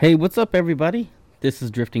Hey, what's up, everybody? This is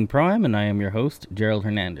Drifting Prime, and I am your host, Gerald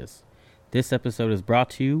Hernandez. This episode is brought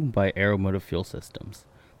to you by Aeromotive Fuel Systems.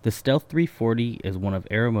 The Stealth 340 is one of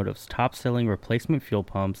Aeromotive's top-selling replacement fuel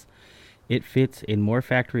pumps. It fits in more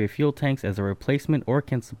factory fuel tanks as a replacement or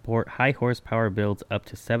can support high horsepower builds up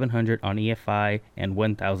to 700 on EFI and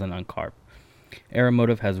 1000 on CARB.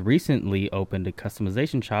 Aeromotive has recently opened a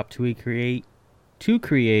customization shop to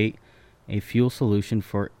create a fuel solution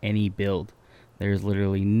for any build. There is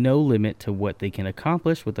literally no limit to what they can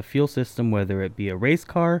accomplish with a fuel system, whether it be a race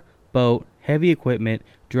car, boat, heavy equipment,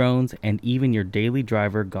 drones, and even your daily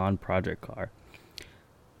driver gone project car.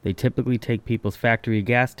 They typically take people's factory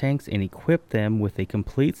gas tanks and equip them with a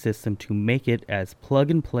complete system to make it as plug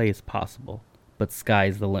and play as possible, but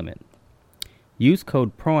sky's the limit. Use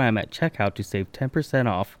code PROAM at checkout to save 10%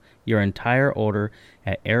 off your entire order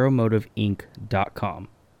at aeromotiveinc.com.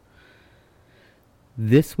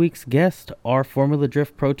 This week's guests are Formula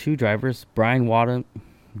Drift Pro 2 drivers Brian Wadman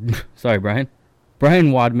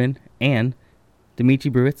and Dmitry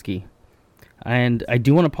Brewitsky. And I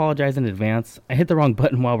do want to apologize in advance. I hit the wrong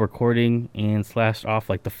button while recording and slashed off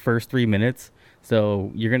like the first 3 minutes. So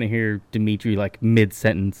you're going to hear Dmitry like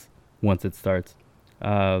mid-sentence once it starts.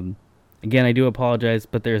 Again, I do apologize,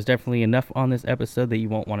 but there's definitely enough on this episode that you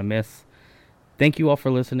won't want to miss. Thank you all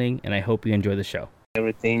for listening, and I hope you enjoy the show.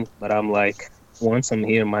 Everything, but I'm like, once I'm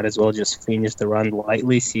here, might as well just finish the run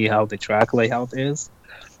lightly, see how the track layout is.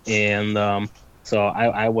 And so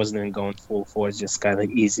I wasn't going full force, just kind of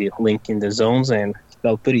easy linking the zones, and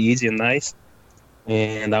felt pretty easy and nice.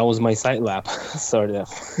 And that was my sight lap, sort of.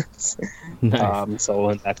 Nice. So I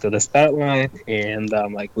went back to the start line, and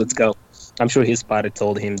I'm like, let's go. I'm sure his spotter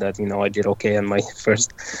told him that, I did okay on my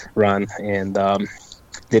first run, and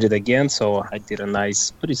did it again. So I did a nice,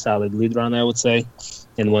 pretty solid lead run, I would say.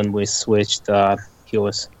 And when we switched, he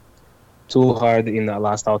was too hard in the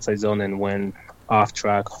last outside zone and went off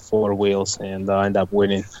track 4 wheels, and ended up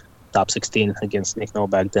winning top 16 against Nick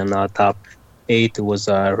Novak. Then top 8 was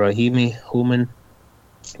Rahimi Human.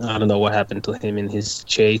 I don't know what happened to him in his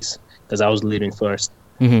chase because I was leading first.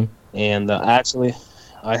 Mm-hmm. And actually,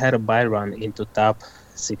 I had a bye run into top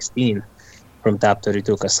 16 from top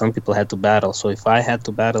 32 because some people had to battle. So if I had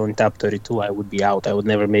to battle in top 32, I would be out. I would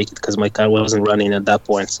never make it because my car wasn't running at that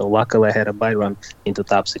point. So luckily, I had a bye run into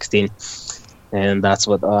top 16, and that's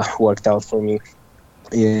what worked out for me.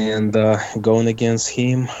 And going against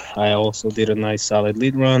him, I also did a nice solid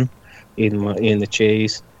lead run in the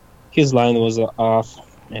chase. His line was off,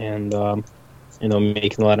 and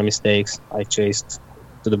making a lot of mistakes. I chased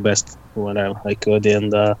to the best whatever I could,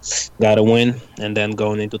 and got a win. And then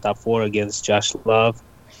going into top 4 against Josh Love,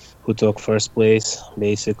 who took first place.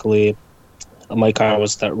 Basically, my car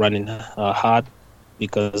was start running hot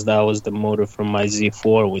because that was the motor from my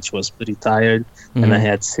Z4, which was pretty tired. Mm-hmm. And I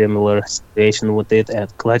had similar situation with it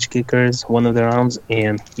at Clutch Kickers, one of the rounds,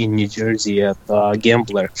 and in New Jersey at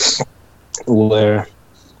Gambler, where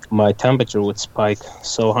my temperature would spike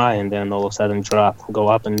so high and then all of a sudden drop, go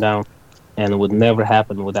up and down. And it would never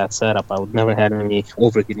happen with that setup. I would never have any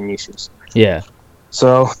overheating issues. Yeah.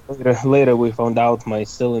 So later we found out my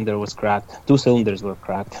cylinder was cracked. 2 cylinders were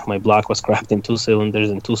cracked. My block was cracked in 2 cylinders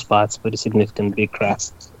in 2 spots, pretty significant big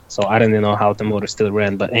cracks. So I didn't know how the motor still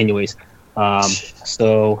ran. But anyways,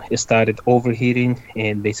 so it started overheating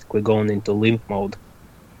and basically going into limp mode.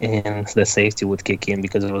 And the safety would kick in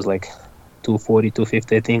because it was like 240,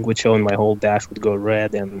 250, I think, would show, and my whole dash would go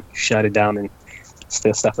red and shut it down and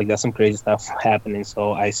still stuff like that, some crazy stuff happening.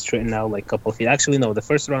 So I straightened out like a couple of feet. Actually, no, the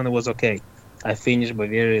first round it was okay. I finished, but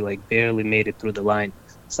barely made it through the line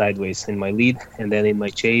sideways in my lead. And then in my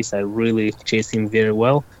chase, I really chased him very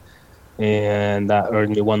well. And that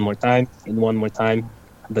earned me one more time. And one more time,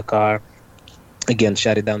 the car, again,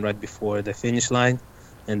 shut it down right before the finish line.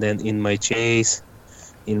 And then in my chase,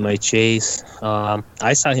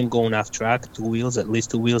 I saw him going off track, at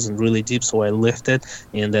least two wheels, and really deep. So I lifted,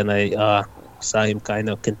 and then I saw him kind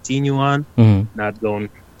of continue on, not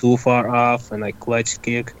going too far off, and I clutch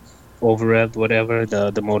kick, overrevved, whatever.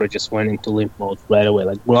 The motor just went into limp mode right away,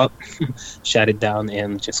 like blah, shut it down,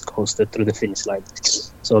 and just coasted through the finish line.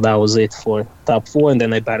 So that was it for top 4, and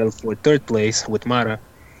then I battled for 3rd place with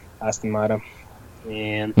Aston Mara,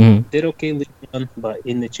 and did okay lead on, but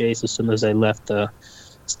in the chase, as soon as I left the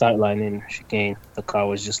start line in chicane, the car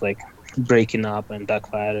was just like breaking up and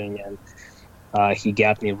backfiring, and he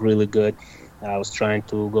gapped me really good. I was trying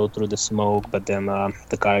to go through the smoke, but then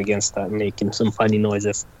the car again started making some funny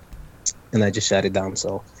noises, and I just shut it down.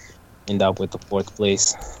 So end up with the 4th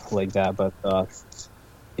place like that. But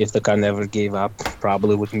if the car never gave up,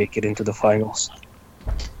 probably would make it into the finals.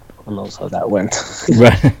 Who knows how that went.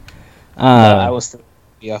 Right. I was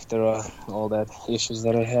happy after all that issues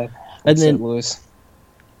that I had in And St. then Louis.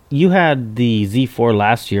 you had the Z4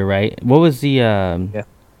 last year, right? What was the Yeah.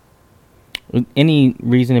 any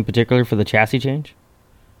reason in particular for the chassis change?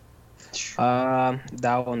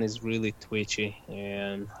 That one is really twitchy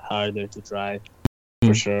and harder to drive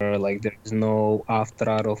for sure. Like there's no off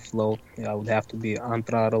throttle flow. I would have to be on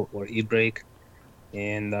throttle or e-brake,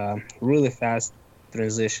 and really fast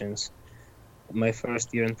transitions. My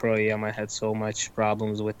first year in Pro Am, I had so much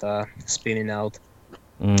problems with spinning out.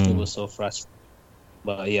 It was so frustrating.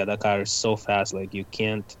 But yeah, that car is so fast. Like you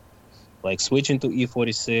can't switching to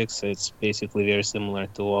E46. It's basically very similar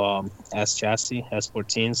to S chassis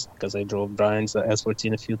S14s because I drove Brian's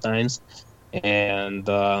S14 a few times, and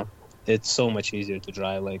it's so much easier to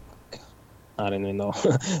drive. Like I don't even know.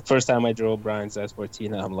 First time I drove Brian's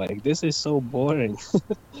S14, I'm like, this is so boring.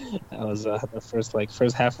 I was the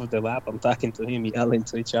first half of the lap. I'm talking to him, yelling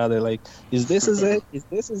to each other, like, is this it? Is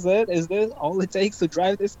this all it takes to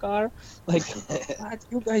drive this car? Like, God,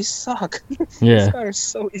 you guys suck. Yeah. This car is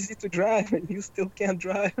so easy to drive, and you still can't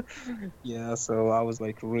drive. Yeah, so I was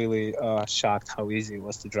like really shocked how easy it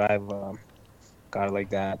was to drive car like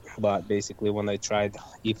that. But basically when I tried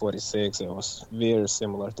E46, it was very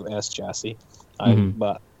similar to S chassis.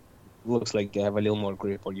 But looks like they have a little more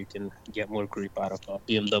grip, or you can get more grip out of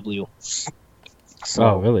BMW. So,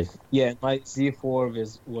 oh, really? Yeah, my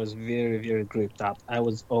Z4 was very, very gripped up. I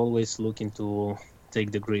was always looking to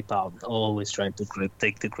take the grip out, always trying to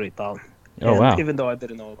take the grip out. Oh, wow. Even though I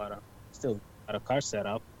didn't know about a car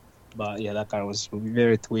setup, but yeah, that car was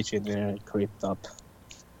very twitchy, very gripped up.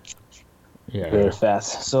 Yeah. Very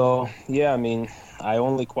fast. So, yeah, I mean, I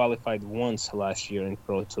only qualified once last year in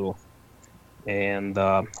Pro 2. And,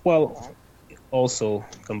 also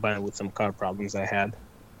combined with some car problems I had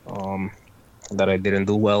that I didn't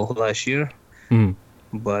do well last year.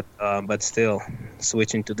 But still,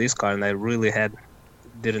 switching to this car, and I really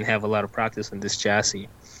didn't have a lot of practice in this chassis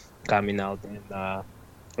coming out. And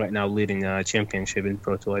right now leading a championship in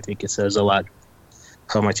Pro 2, I think it says a lot.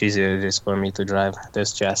 How much easier it is for me to drive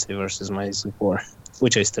this chassis versus my Z4,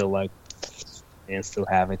 which I still like and still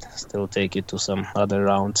have it, still take it to some other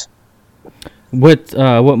rounds. What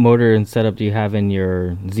motor and setup do you have in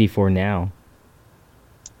your Z4 now?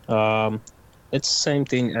 It's the same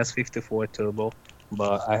thing, S54 turbo,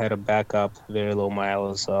 but I had a backup, very low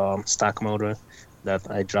miles stock motor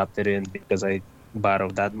that I dropped it in because I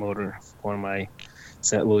borrowed that motor for my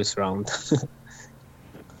St. Louis round.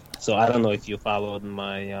 So I don't know if you followed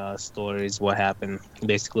my stories, what happened.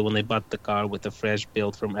 Basically, when I bought the car with a fresh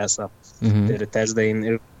build from ESSA, did a test day in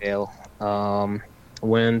Irvingdale.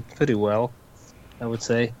 Went pretty well, I would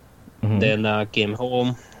say. Then came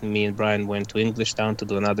home. Me and Brian went to Englishtown to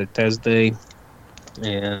do another test day.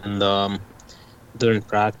 And during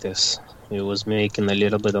practice, it was making a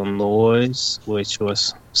little bit of noise, which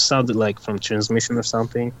sounded like from transmission or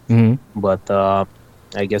something. But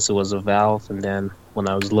I guess it was a valve, and then when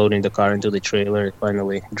I was loading the car into the trailer, it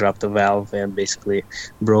finally dropped the valve and basically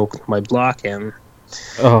broke my block and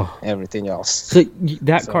everything else. So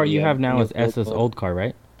that car you have now is S's old car,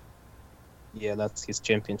 right? Yeah, that's his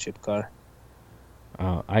championship car.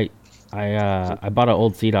 I bought an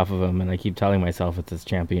old seat off of him, and I keep telling myself it's his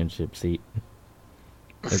championship seat.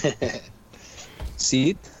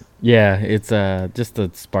 Seat? Yeah, it's just a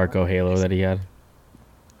Sparco Halo that he had.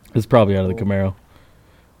 It's probably out of the Camaro.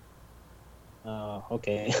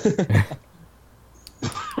 Okay.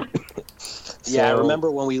 Yeah, I remember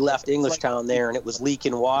when we left Englishtown there and it was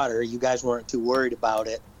leaking water. You guys weren't too worried about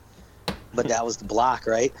it, but that was the block,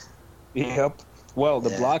 right? Yep. Well,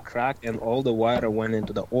 the block cracked and all the water went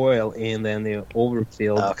into the oil, and then they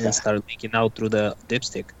overfilled and started leaking out through the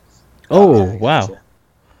dipstick. Oh, wow.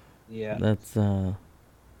 Yeah. That's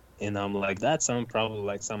And I'm like, that's probably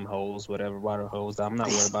like some hose, whatever, water hose. I'm not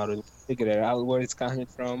worried about it. Figure it out where it's coming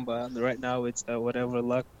from, but right now it's whatever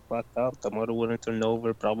luck fucked up. The motor wouldn't turn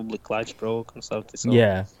over, probably clutch broke or something. So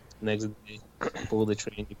yeah. Next day, pull the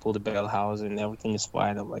train, you pull the bell housing, and everything is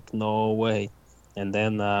fine. I'm like, no way. And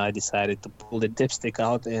then I decided to pull the dipstick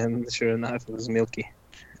out, and sure enough, it was milky.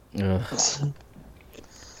 It's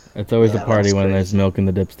always a party when there's milk in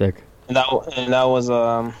the dipstick. And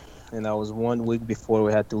that was 1 week before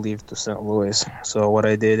we had to leave to St. Louis. So what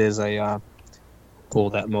I did is I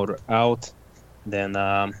pulled that motor out, then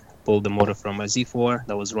pulled the motor from my Z4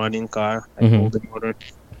 that was running car. I pulled the motor,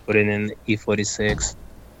 put it in E46,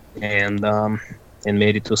 and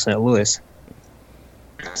made it to St. Louis.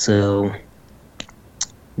 So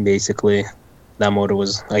basically, that motor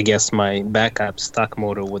was, I guess my backup stock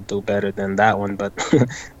motor would do better than that one, but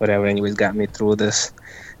whatever. Anyways, got me through this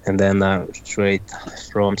And then straight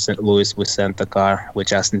from St. Louis, we sent the car with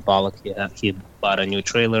Justin Pollock. He bought a new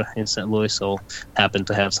trailer in St. Louis, so happened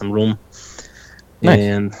to have some room. Nice.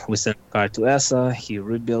 And we sent the car to ESSA. He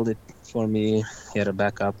rebuilt it for me. He had a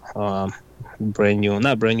backup, not brand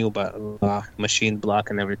new, but machine block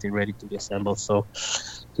and everything ready to be assembled. So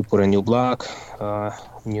he put a new block,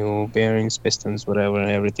 new bearings, pistons, whatever,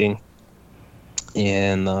 everything.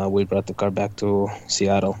 And we brought the car back to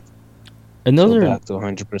Seattle. And those are back to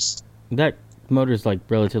 100%. That motor's like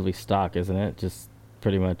relatively stock, isn't it? Just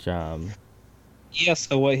pretty much. Yeah.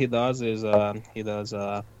 So what he does is he does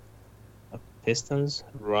pistons,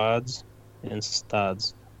 rods, and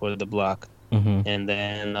studs for the block, and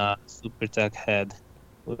then SuperTech head,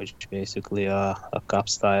 which basically a cup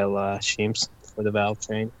style shims for the valve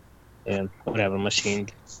train, and whatever machine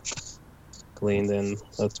cleaned, and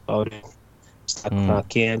that's about it. Stock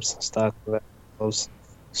cams, stock valves,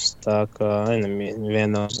 stock and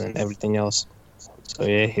Venos and everything else. So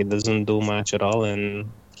yeah, he doesn't do much at all, and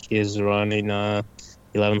he's running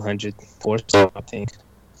 1100 horsepower, I think,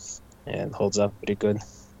 and holds up pretty good.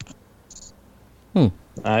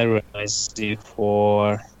 I realized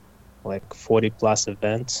for like 40 plus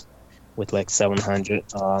events with like 700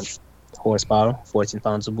 horsepower, 14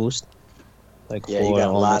 pounds of boost. Like yeah, you got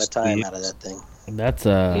a lot of time out of that thing. That's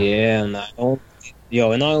yeah,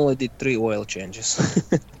 and I only did 3 oil changes.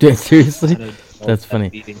 Dude, seriously? That's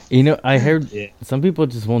funny. You know, I heard some people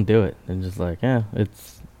just won't do it. They're just like, yeah,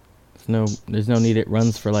 there's no need. It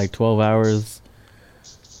runs for like 12 hours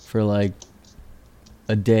for like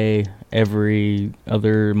a day every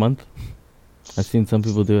other month. I've seen some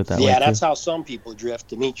people do it that way. Yeah, that's how some people drift.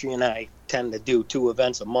 Dimitri and I tend to do 2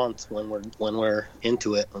 events a month when we're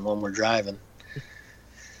into it and when we're driving.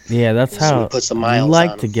 Yeah, that's how we put some miles you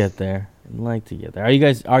like on to get there. Are you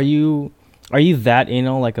guys? Are you that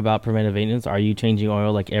anal like about preventive maintenance? Are you changing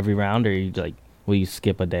oil like every round, or are you like will you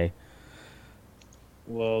skip a day?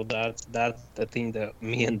 Well, that's the thing that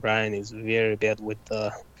me and Brian is very bad with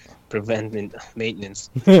preventive maintenance.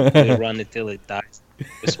 We run it till it dies.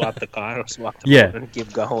 We swap the car or swap the motor and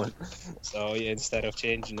keep going. So yeah, instead of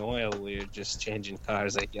changing oil, we're just changing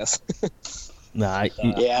cars, I guess. Nah,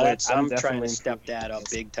 I'm trying to step that up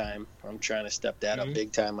big time.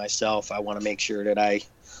 Myself. I want to make sure that I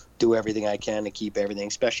do everything I can to keep everything,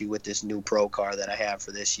 especially with this new Pro car that I have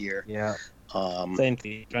for this year. Yeah. Same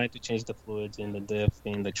thing. Trying to change the fluids in the diff,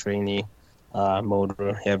 in the trainee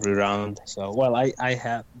motor every round. So, well, I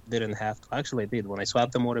didn't have to. Actually, I did. When I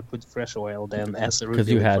swapped the motor, put fresh oil, then as a because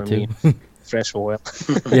you had to. Fresh oil.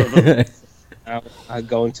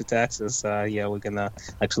 Going to Texas, we're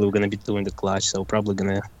gonna be doing the clutch, so probably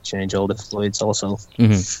gonna change all the fluids also.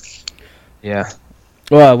 Yeah.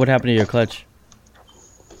 Well, what happened to your clutch?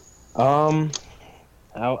 I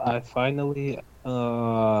finally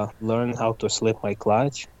learned how to slip my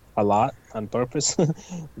clutch a lot on purpose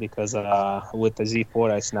because with the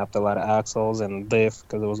Z4 I snapped a lot of axles and diff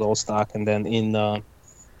because it was all stock, and then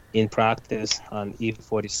in practice on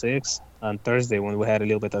E46 on Thursday when we had a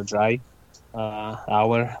little bit of dry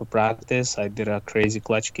hour of practice, I did a crazy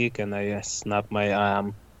clutch kick and I snapped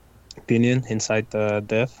my pinion inside the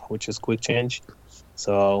diff, which is quick change.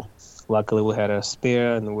 So luckily we had a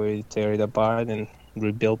spare and we tear it apart and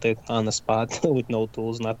rebuilt it on the spot with no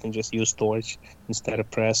tools, nothing, just used torch instead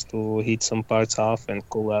of press to heat some parts off and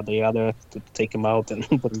cool out the other to take them out and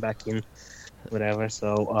put them back in, whatever.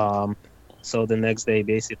 So the next day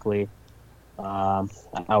basically I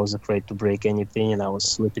was afraid to break anything, and I was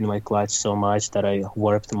slipping my clutch so much that I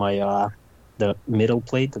warped my the middle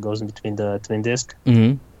plate that goes in between the twin disc.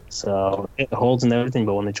 So it holds and everything,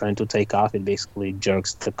 but when they're trying to take off, it basically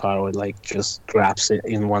jerks the car or like just grabs it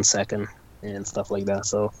in 1 second and stuff like that.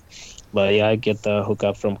 So, but yeah, I get the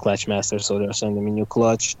hookup from Clutch Master, so they're sending me new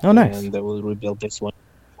clutch. Oh, nice. And they will rebuild this one.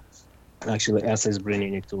 Actually, ESSA is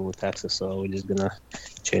bringing it to Texas, so we're just gonna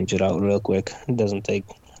change it out real quick. It doesn't take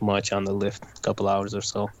much on the lift, a couple hours or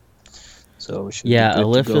so. So we should a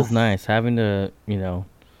lift is nice. Having to,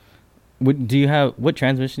 what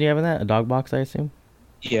transmission do you have in that? A dog box, I assume?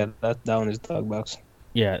 Yeah, that down is dog box.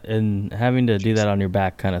 Yeah, and having to do that on your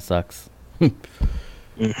back kind of sucks.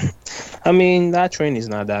 I mean, that train is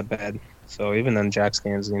not that bad. So even on jack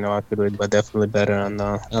stands, I could do it, but definitely better on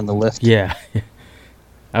the lift. Yeah.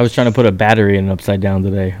 I was trying to put a battery in upside down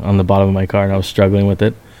today on the bottom of my car, and I was struggling with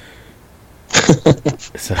it.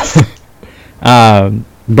 So,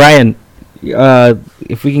 Brian,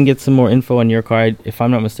 if we can get some more info on your car, if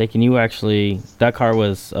I'm not mistaken, that car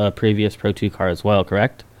was a previous Pro 2 car as well,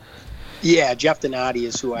 correct? Yeah, Jeff Donati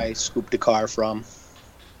is who I scooped the car from.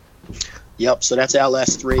 Yep, so that's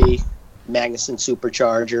LS3, Magnuson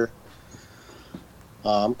supercharger.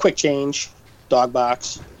 Quick change, dog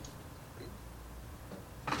box.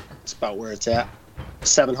 That's about where it's at.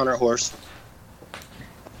 700 horse.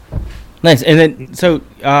 Nice. And then, so,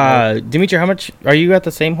 Dimitri, how much are you at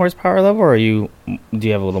the same horsepower level, or do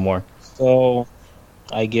you have a little more? So,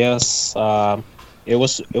 I guess it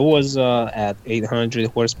was at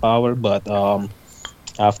 800 horsepower, but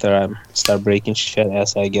after I start breaking shit,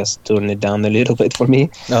 as I guess turned it down a little bit for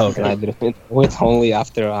me. Oh, okay. And I did it with only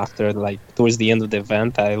after like towards the end of the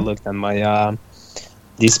event, I looked at my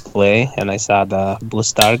display and I saw the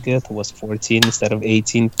boost target was 14 instead of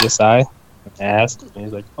 18 psi. I asked, and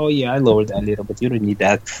he's like, "Oh yeah, I lowered that a little, but you don't need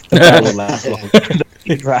that. The car will last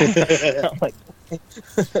longer." Right? I'm like,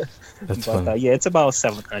 That's but fun. yeah, it's about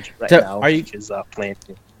 700 right So, now, are you- which is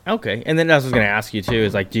plenty. Okay. And then I was going to ask you, too,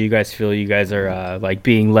 is like, do you guys feel you guys are, like,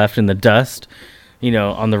 being left in the dust,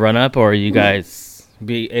 on the run-up, or are you guys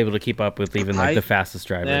be able to keep up with even, like, the fastest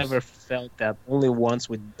drivers? Never felt that. Only once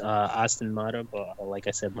with Aston Martin, but like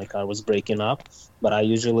I said, my car was breaking up. But I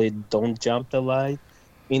usually don't jump the line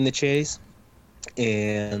in the chase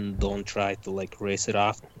and don't try to like race it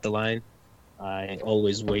off the line. I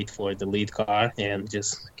always wait for the lead car and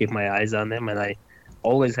just keep my eyes on them, and I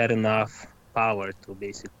always had enough power to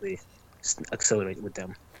basically accelerate with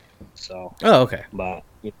them. So, Oh, okay. but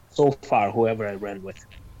so far, whoever I ran with,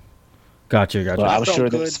 Gotcha. so I was felt sure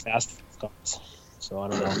good. that's fast cars. So I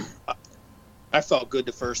don't know. I felt good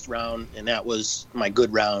the first round, and that was my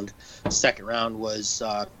good round. Second round was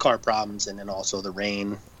car problems, and then also the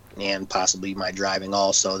rain, and possibly my driving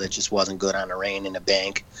also that just wasn't good on the rain in the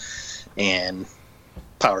bank, and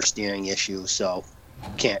power steering issues. So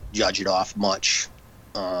can't judge it off much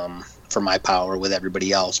for my power with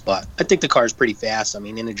everybody else. But I think the car's pretty fast. I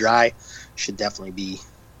mean, in the dry, should definitely be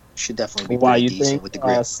Why pretty you decent think with the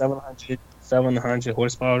grip. 700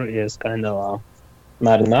 horsepower is kind of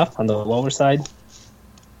not enough on the lower side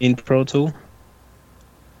in Pro 2?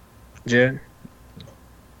 Jared?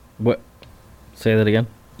 What? Say that again?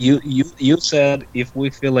 You said if we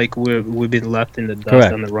feel like we've been left in the dust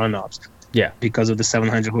Correct. on the run-ups. Yeah. Because of the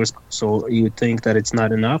 700 horsepower. So you think that it's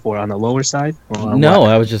not enough, or on the lower side? Or No, what?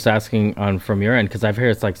 I was just asking from your end, because I've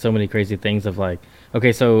heard it's like so many crazy things of like,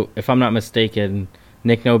 okay, so if I'm not mistaken,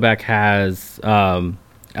 Nick Novak has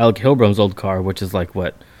Alec Hilbrom's old car, which is like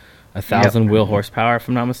what, 1,000 wheel horsepower, if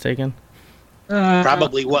I'm not mistaken.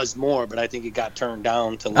 Probably was more, but I think it got turned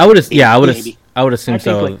down to. I would have, maybe. I would assume I think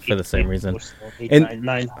so like for the same reason. And And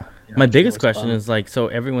 9 My biggest question is like, so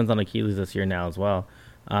everyone's on Achilles this year now as well.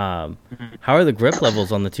 How are the grip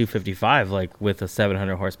levels on the 255 like with a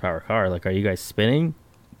 700 horsepower car? Like, are you guys spinning?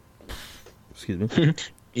 Excuse me.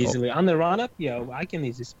 easily on the run up. Yeah, I can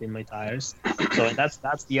easily spin my tires. So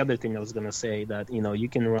that's the other thing I was gonna say, that you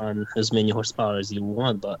can run as many horsepower as you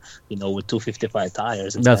want, but with 255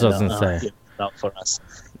 tires, it's That's what I was kinda, gonna say. not for us.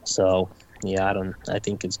 So yeah, I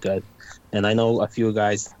think it's good. And I know a few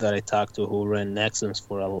guys that I talked to who ran Nexons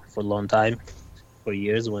for a long time, for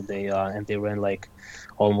years, when they and they ran like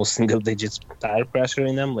almost single digits tire pressure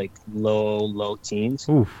in them, like low teens.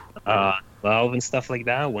 Oof. 12 and stuff like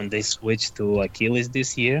that. When they switched to Achilles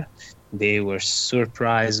this year, they were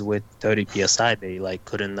surprised with 30 psi. They like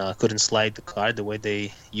couldn't slide the car the way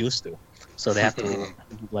they used to, so they have to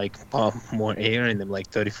like pump more air in them, like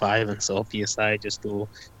 35 and so psi, just to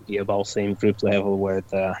be about same grip level with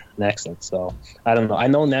Nexon. So I don't know. I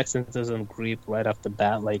know Nexon doesn't grip right off the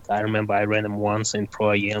bat. Like I remember I ran them once in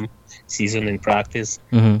Pro AM season in practice,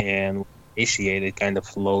 Mhm. and it kind of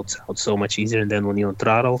floats out so much easier. And then when you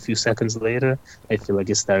throttle a few seconds later, I feel like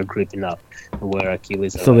it started gripping up, where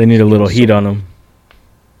Achilles. So they need a little heat on them.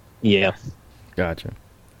 Yeah, Gotcha.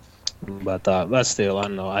 but still, I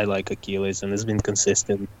don't know. I like Achilles, and it's been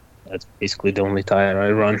consistent. That's basically the only tire I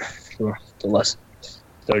run for the last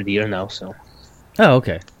third year now. So Oh,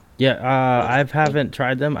 okay. Yeah, I haven't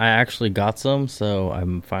tried them. I actually got some, so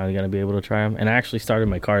I'm finally gonna be able to try them. And I actually started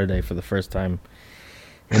my car today for the first time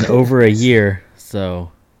in over a year.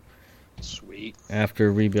 So Sweet,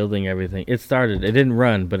 after rebuilding everything, it started. It didn't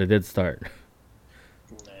run, but it did start.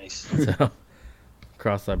 nice. So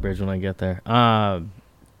cross that bridge when I get there.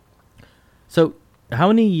 So how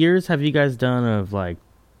many years have you guys done of like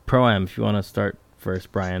Pro-Am? If you want to start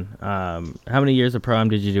first, Brian. How many years of Pro-Am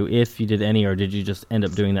did you do, if you did any, or did you just end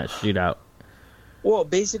up doing that shootout? Well,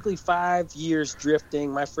 basically 5 years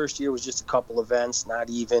drifting. My first year was just a couple events, not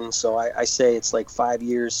even. So I say it's like 5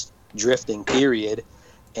 years drifting, period.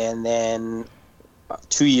 And then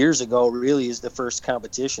 2 years ago really is the first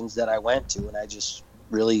competitions that I went to, and I just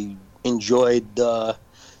really enjoyed the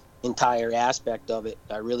entire aspect of it.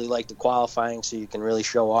 I really like the qualifying, so you can really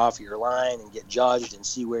show off your line and get judged and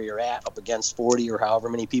see where you're at up against 40 or however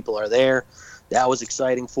many people are there. that was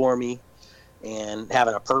exciting for me, and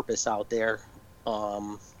having a purpose out there,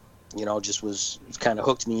 just was kind of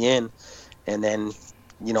hooked me in. And then,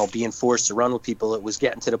 being forced to run with people, it was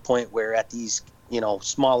getting to the point where at these,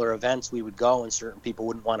 smaller events we would go and certain people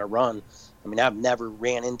wouldn't want to run. I mean, I've never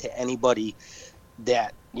ran into anybody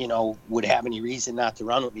that, would have any reason not to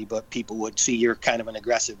run with me, but people would see you're kind of an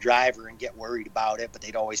aggressive driver and get worried about it, but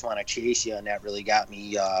they'd always want to chase you. And that really got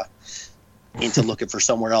me into looking for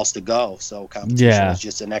somewhere else to go. So competition was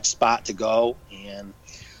just the next spot to go. And,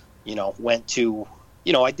 went to,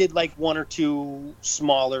 I did like one or two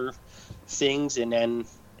smaller things, and then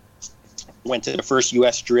went to the first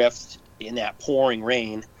U.S. Drift in that pouring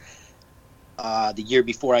rain the year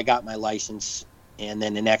before I got my license. And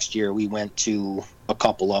then the next year we went to a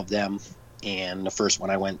couple of them, and the first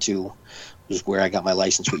one I went to was where I got my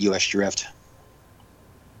license with U.S. Drift.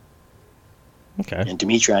 Okay. And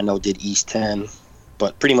Dimitri, I know, did East 10,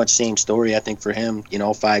 but pretty much same story, I think, for him.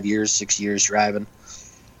 5 years, 6 years driving.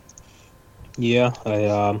 Yeah,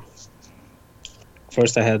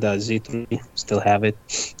 first I had a Z3, still have it.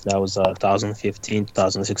 That was 2015,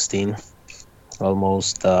 2016.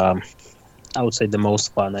 Almost, I would say the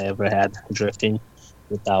most fun I ever had drifting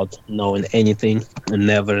without knowing anything, and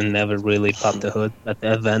never really popped the hood at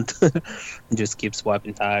the event. Just keep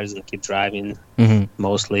swapping tires and keep driving. Not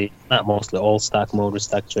mostly, all stock motor,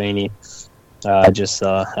 stock training. Just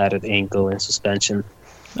added ankle and suspension.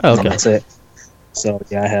 Oh, okay. That's it. So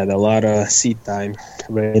yeah, I had a lot of seat time,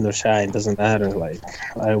 rain or shine, doesn't matter. Like,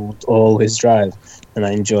 I would always drive, and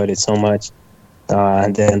I enjoyed it so much.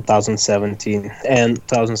 And then 2017 and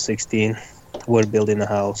 2016, we're building a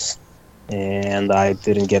house, and I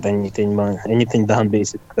didn't get anything done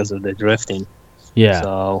basically because of the drifting. Yeah.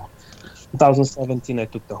 So 2017, I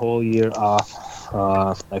took the whole year off.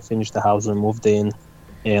 I finished the house and moved in.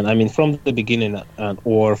 And I mean, from the beginning,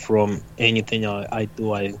 or from anything I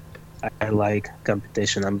do, I like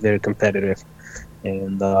competition. I'm very competitive,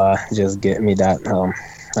 and just get me that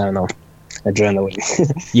I don't know, adrenaline.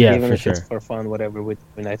 Yeah, even for if sure. it's for fun, whatever.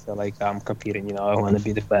 When I feel like I'm competing, I want to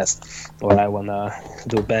be the best, or I want to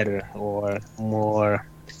do better, or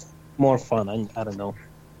more fun. I don't know.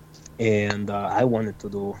 And I wanted to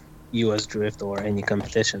do U.S. Drift or any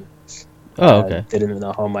competition. Oh, okay. Didn't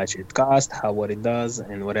know how much it cost, what it does,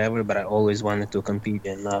 and whatever. But I always wanted to compete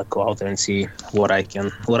and go out there and see what I can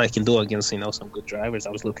do against some good drivers I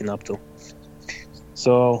was looking up to.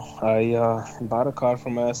 So I bought a car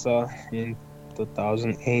from ESSA in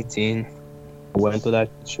 2018. Went to that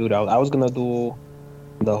shootout. I was gonna do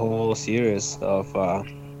the whole series of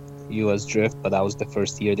U.S. Drift, but that was the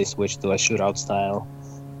first year they switched to a shootout style,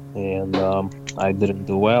 and I didn't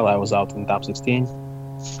do well. I was out in top 16.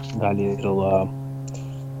 Got a little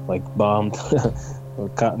bummed or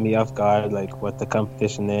caught me off guard, like what the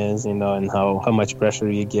competition is, and how much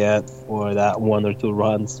pressure you get for that one or two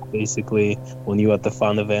runs. Basically, when you're at the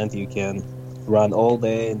fun event, you can run all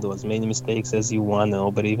day and do as many mistakes as you want, and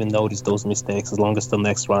nobody even notice those mistakes. As long as the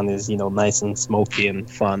next run is nice and smoky and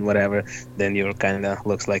fun, whatever, then you're kind of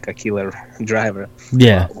looks like a killer driver.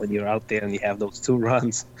 Yeah. When you're out there and you have those two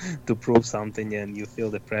runs to prove something, and you feel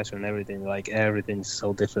the pressure and everything, like everything's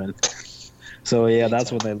so different. So yeah,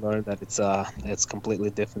 that's when I learned that it's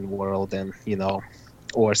completely different world. And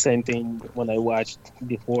or same thing when I watched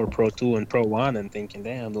before Pro 2 and Pro 1 and thinking,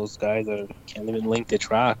 damn, those guys can't even link the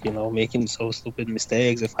track, making so stupid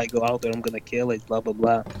mistakes. If I go out there, I'm gonna kill it, blah blah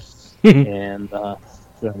blah. And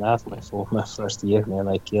sure enough, my first year, man,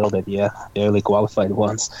 I killed it. Yeah, barely qualified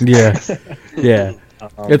once. Yeah.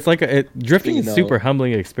 It's like drifting is super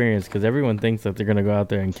humbling experience, because everyone thinks that they're gonna go out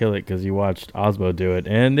there and kill it because you watched Osmo do it,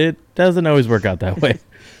 and it doesn't always work out that way.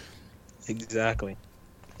 Exactly.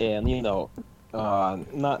 And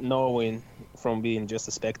not knowing from being just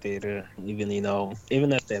a spectator, even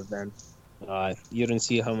at the event, you don't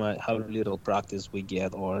see how little practice we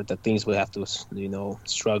get, or the things we have to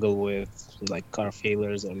struggle with, like car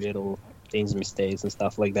failures or little things, mistakes and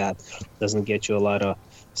stuff like that. Doesn't get you a lot of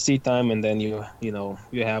seat time, and then you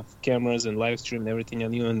have cameras and live stream and everything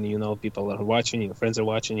on you, and people are watching, your friends are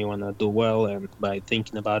watching, you want to do well, and by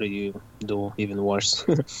thinking about it you do even worse.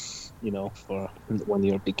 For when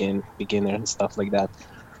you're beginner and stuff like that.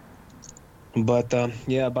 But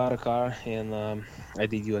I bought a car, and I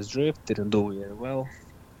did US Drift, didn't do very well.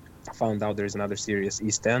 Found out there's another series,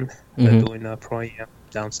 East 10, doing a Pro Am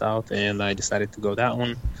down south, and I decided to do that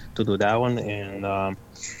one, and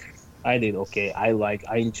I did okay.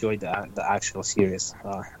 I enjoyed the actual series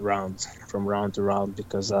rounds, from round to round,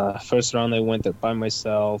 because first round I went by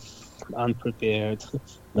myself, unprepared.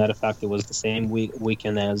 Matter of fact, it was the same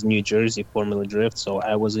weekend as New Jersey Formula Drift, so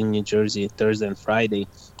I was in New Jersey Thursday and Friday,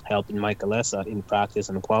 helping Mike Alessa in practice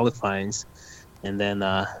and qualifyings. And then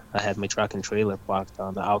I had my truck and trailer parked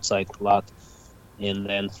on the outside lot. And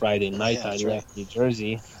then Friday night I left New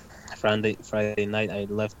Jersey. Friday night I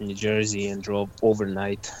left New Jersey and drove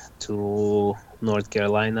overnight to North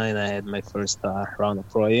Carolina, and I had my first round of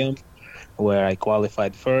Pro-Am where I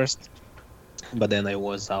qualified first, but then I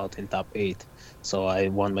was out in top 8. So I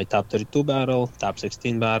won my top 32 battle, top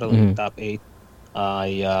 16 battle, and top 8.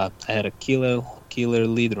 I had a killer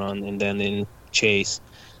lead run, and then in chase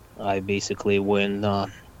I basically went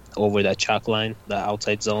over that chalk line, the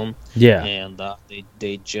outside zone. Yeah. And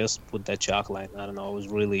they just put that chalk line. I don't know, it was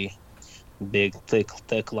really big,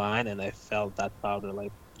 thick line, and I felt that powder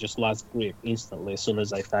like just lost grip instantly as soon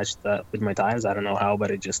as I touched that with my tires. I don't know how, but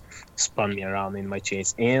it just spun me around in my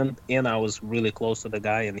chase. And I was really close to the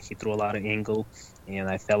guy, and he threw a lot of angle, and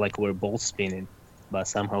I felt like we were both spinning, but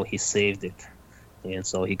somehow he saved it. And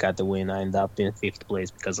so he got the win. I ended up in 5th place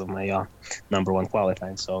because of my number 1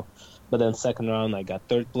 qualifying. So, but then second round I got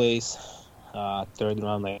 3rd place. Third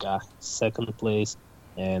round I got 2nd place,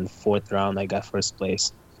 and 4th round I got 1st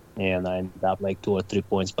place. And I ended up like 2 or 3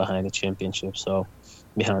 points behind the championship. So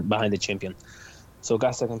behind the champion. So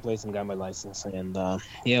got 2nd place and got my license. And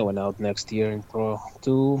went out next year in Pro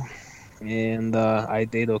 2. And I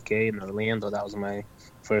did okay in Orlando. That was my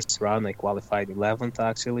first round. I qualified 11th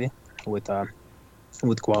actually with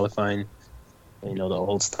qualifying, the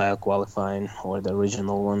old style qualifying or the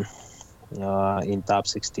original one. In top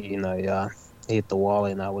 16 I hit the wall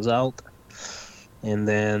and I was out. And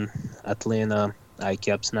then Atlanta I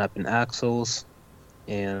kept snapping axles,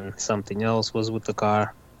 and something else was with the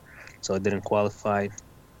car, so I didn't qualify.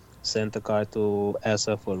 Sent the car to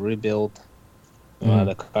SF for rebuild.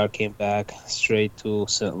 The car came back straight to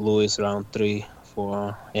St. Louis round 3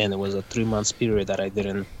 and it was a 3-month period that I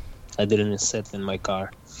didn't sit in my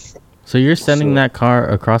car. So you're sending that car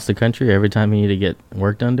across the country every time you need to get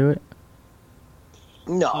work done to it?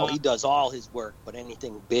 No, he does all his work, but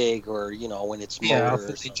anything big or, when it's motor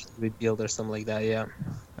or something. Rebuild or something like that, yeah.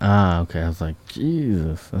 Ah, okay. I was like,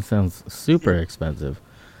 Jesus, that sounds super expensive.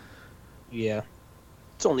 Yeah.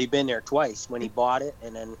 It's only been there twice, when he bought it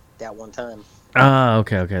and then that one time. Ah,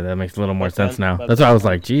 okay. That makes a little more sense now. That's why I was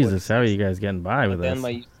like, Jesus, how are you guys getting by with this? Then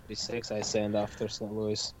my U36 I sent after St.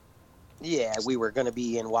 Louis. Yeah, we were going to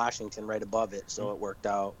be in Washington right above it, so it worked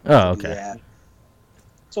out. Oh, okay.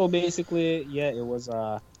 So basically, it was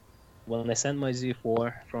when I sent my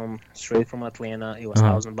Z4 straight from Atlanta, it was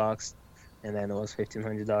 $1,000, and then it was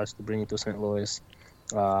 $1,500 to bring it to St. Louis.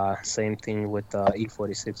 Same thing with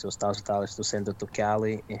E46, it was $1,000 to send it to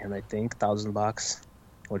Cali, and I think $1,000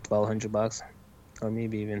 or $1,200, or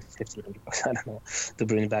maybe even $1,500, I don't know, to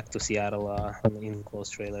bring it back to Seattle on an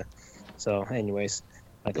enclosed trailer. So, anyways,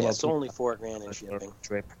 it's only $4,000 in shipping.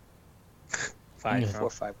 Trip. $4 or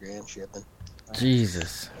 $5,000 shipping.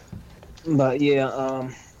 Jesus. But yeah,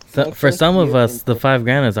 so for some of us, the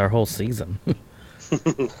 $5,000 is our whole season.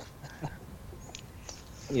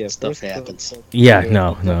 Yeah, stuff happens. Yeah,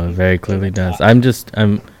 no, it very clearly does.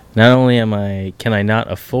 Not only can I not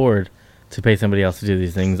afford to pay somebody else to do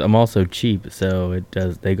these things, I'm also cheap, so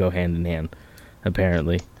they go hand in hand,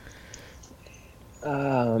 apparently.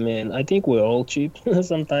 Man, I think we're all cheap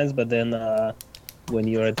sometimes, but then when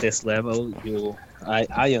you're at this level,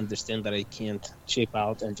 I understand that I can't chip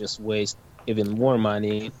out and just waste even more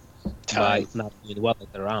money by not doing well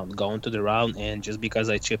at the round, going to the round, and just because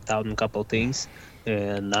I chipped out in a couple things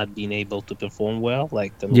and not being able to perform well,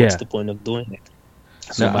 what's the point of doing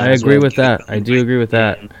it? So I agree with that. I do agree with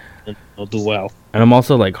that. And I'll do well. And I'm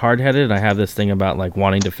also like hard-headed. I have this thing about like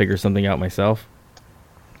wanting to figure something out myself,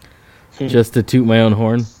 just to toot my own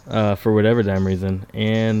horn for whatever damn reason,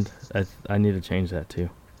 and I need to change that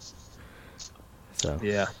too. So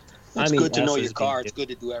yeah, it's good to know your car. It's good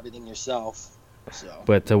to do everything yourself. So,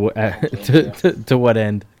 but to what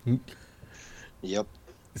end? Yep.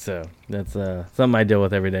 So that's something I deal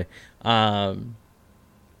with every day. What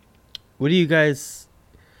would you guys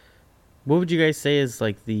say is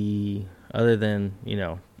like other than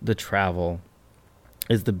the travel,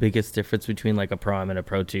 is the biggest difference between like a Pro-Am and a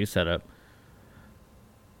Pro 2 setup?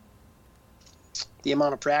 The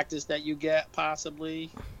amount of practice that you get,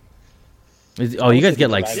 possibly. You guys get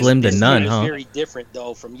like slim to none, huh? It's very different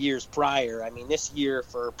though from years prior. I mean, this year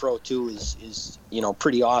for Pro 2 is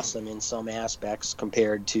pretty awesome in some aspects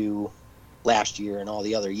compared to last year and all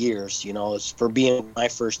the other years. It's for being my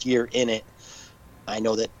first year in it. I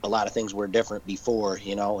know that a lot of things were different before,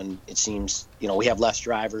 and it seems, we have less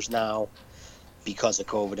drivers now because of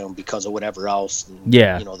COVID and because of whatever else. And,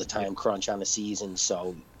 the time crunch on the season.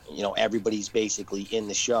 So, everybody's basically in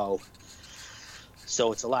the show.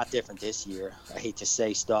 So it's a lot different this year. I hate to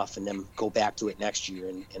say stuff and then go back to it next year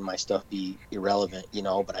and my stuff be irrelevant, you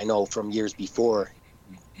know, but I know from years before,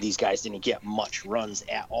 these guys didn't get much runs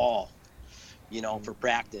at all, you know, for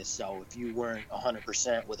practice. So if you weren't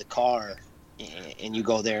 100% with a car and you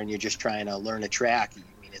go there and you're just trying to learn a track,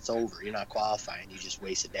 I mean, it's over. You're not qualifying. You just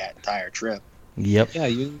wasted that entire trip. Yep. Yeah,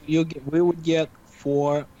 we would get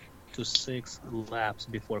 4 to 6 laps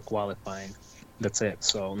before qualifying. That's it.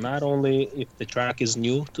 So not only if the track is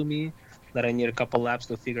new to me, that I need a couple laps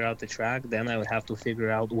to figure out the track, then I would have to figure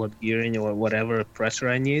out what gearing or whatever pressure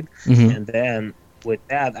I need, and then with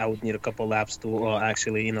that I would need a couple laps to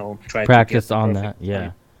actually, you know, try practice to get on that.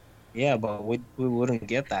 Yeah. Yeah, but we wouldn't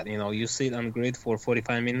get that. You know, you sit on grid for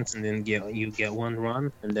 45 minutes and then you get one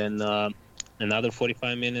run, and then another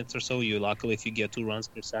 45 minutes or so. You luckily if you get 2 runs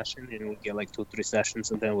per session, and we get like 2-3 sessions,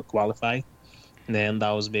 and then we qualify. And then that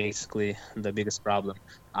was basically the biggest problem.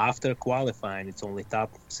 After qualifying, it's only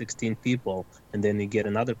top 16 people, and then you get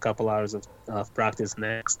another couple hours of practice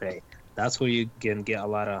next day. That's where you can get a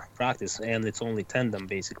lot of practice, and it's only tandem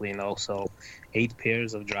basically, you know, so 8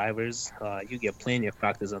 pairs of drivers. You get plenty of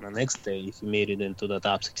practice on the next day if you made it into the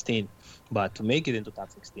top 16. But to make it into top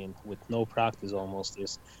 16 with no practice almost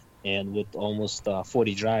and with almost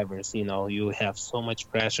 40 drivers, you know, you have so much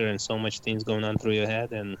pressure and so much things going on through your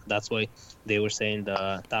head, and that's why they were saying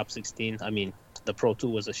the top 16, I mean, the Pro 2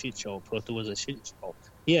 was a shit show. Pro 2 was a shit show.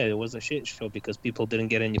 Yeah, it was a shit show because people didn't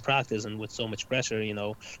get any practice, and with so much pressure, you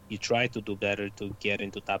know, you try to do better to get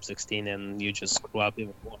into top 16, and you just screw up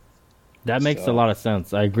even more. That makes a lot of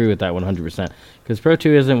sense. I agree with that 100%. Because Pro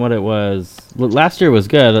 2 isn't what it was. Last year was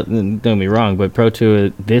good, don't get me wrong, but Pro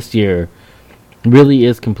 2 this year really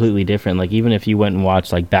is completely different. Like, even if you went and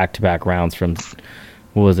watched, like, back-to-back rounds from,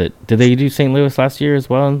 what was it? Did they do St. Louis last year as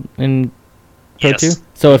well in Pro 2?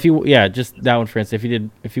 So if you, just that one for instance,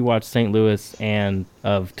 if you watch St. Louis and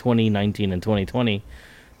of 2019 and 2020,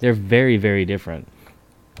 they're very, very different.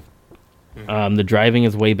 The driving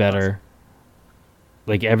is way better.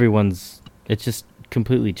 Like, it's just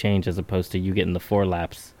completely changed as opposed to you getting the 4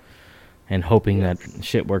 laps and hoping that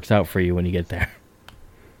shit works out for you when you get there.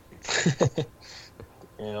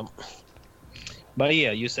 Yeah. But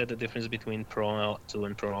yeah, you said the difference between Pro 2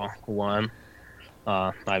 and Pro 1.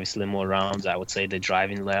 Obviously more rounds. I would say the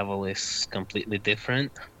driving level is completely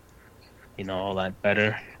different. You know, a lot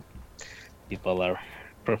better. People are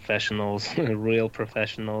professionals, real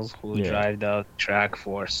professionals who drive the track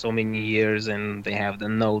for so many years, and they have the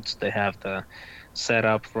notes, they have the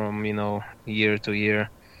setup from, you know, year to year.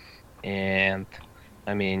 And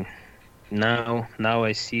I mean, now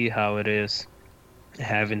I see how it is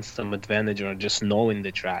having some advantage or just knowing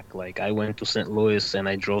the track. Like, I went to St. Louis and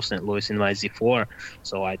I drove St. Louis in my Z4,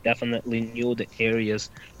 so I definitely knew the areas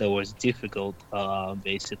that was difficult,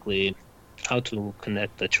 basically how to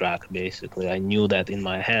connect the track. Basically, I knew that in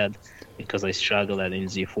my head because I struggled at in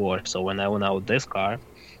Z4. So when I went out with this car,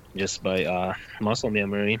 just by muscle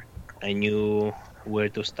memory, I knew where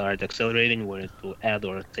to start accelerating, where to add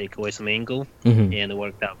or take away some angle, and it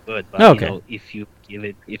worked out good. But you know, if you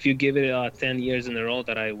give it 10 years in a row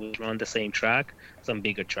that I would run the same track, some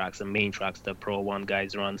bigger tracks, the main tracks the Pro 1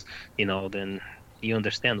 guys runs, you know, then you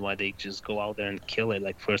understand why they just go out there and kill it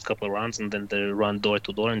like first couple of rounds, and then they run door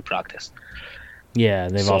to door in practice. Yeah,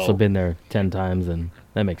 they've also been there 10 times, and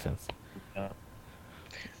that makes sense.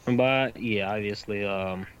 But yeah, obviously,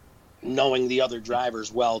 knowing the other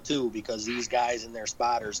drivers well too, because these guys and their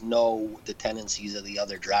spotters know the tendencies of the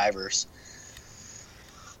other drivers.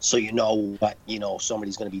 So you know what, you know,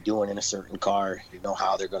 somebody's going to be doing in a certain car. You know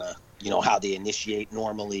how they're going to, you know, how they initiate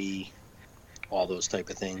normally, all those type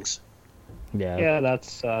of things. Yeah,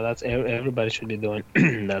 that's everybody should be doing.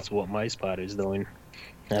 That's what my spotter is doing.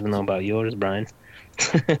 I don't know about yours, Brian.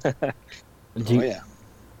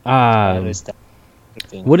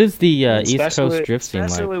 What is the East Coast drift scene like?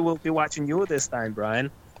 Especially we'll be watching you this time, Brian.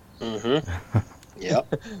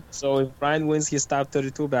 Yep. So if Brian wins his top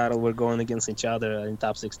 32 battle, we're going against each other in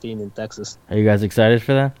top 16 in Texas. Are you guys excited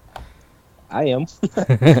for that? I am.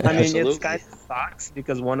 I mean, it's kind of sucks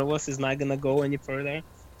because one of us is not gonna go any further.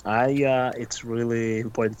 It's really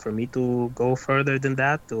important for me to go further than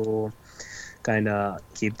that, to kind of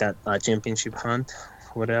keep that championship hunt,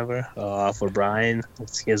 whatever. For Brian,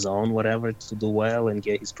 it's his own whatever to do well and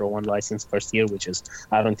get his Pro 1 license first year, which is,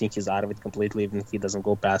 I don't think he's out of it completely, even if he doesn't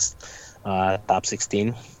go past top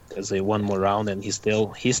 16. There's one more round, and he's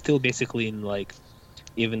still basically in, like,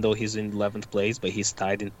 even though he's in 11th place, but he's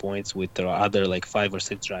tied in points with the other like 5 or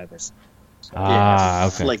 6 drivers. So,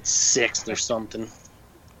 okay. Like 6th or something.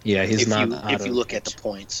 Yeah, he's if you look at the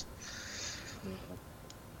points.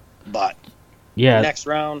 But yeah, next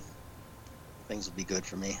round, things will be good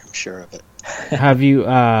for me. I'm sure of it. Have you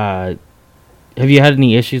had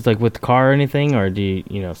any issues like with the car or anything, or do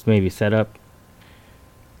you maybe set up?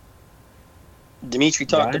 Dimitri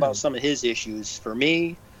talked about some of his issues. For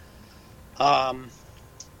me, I'm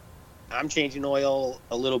changing oil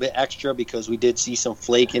a little bit extra because we did see some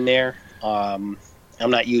flake in there. I'm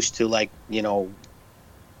not used to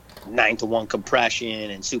 9-to-1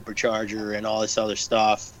 compression and supercharger and all this other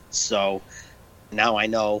stuff. So now I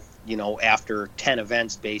know, after 10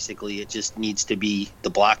 events, basically, it just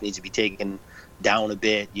the block needs to be taken down a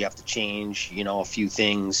bit. You have to change, a few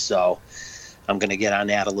things. So I'm going to get on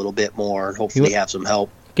that a little bit more and hopefully have some help.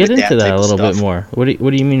 Get into that a little bit more. What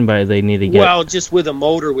do you mean by they need to get? Well, just with a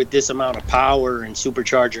motor with this amount of power and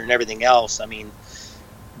supercharger and everything else. I mean,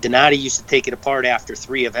 Donati used to take it apart after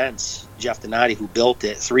 3 events. Jeff Donati, who built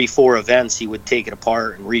it, 3-4 events, he would take it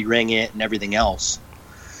apart and re-ring it and everything else.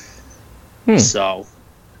 So,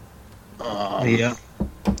 yeah.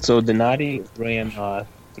 So Donati ran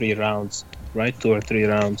 3 rounds, right? 2 or 3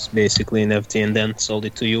 rounds, basically in FT, and then sold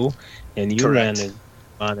it to you, and you ran it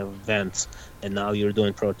on events, and now you're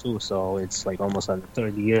doing Pro 2, so it's like almost on the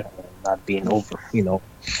 3rd year, not being over.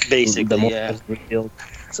 Basically, the yeah. Rebuilt,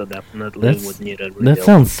 so definitely would need a rebuild. That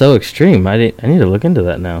sounds so extreme. I need to look into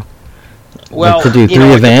that now. Well, to do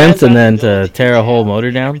 3 events and then to tear a whole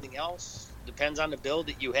motor down. Everything else depends on the build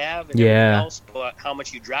that you have and everything else, but how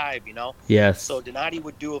much you drive, Yes. So Donati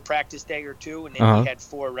would do a practice day or 2, and then he had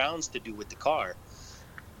 4 rounds to do with the car.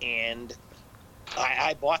 And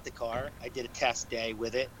I bought the car. I did a test day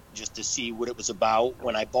with it just to see what it was about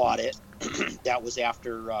when I bought it. That was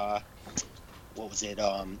after,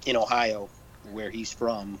 in Ohio, where he's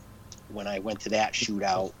from, when I went to that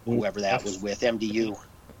shootout, whoever that was with, MDU.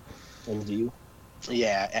 MDU?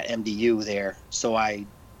 Yeah, at MDU there. So on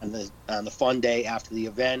the fun day after the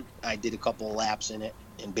event, I did a couple of laps in it,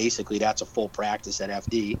 and basically that's a full practice at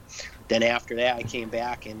FD. Then after that, I came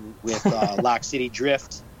back, and with Lock City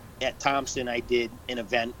Drift at Thompson, I did an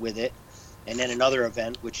event with it, and then another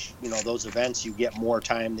event, which, those events, you get more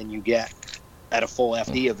time than you get at a full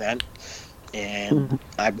FD event. And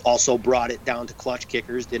I also brought it down to Clutch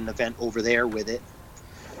Kickers, did an event over there with it.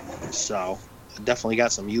 So I definitely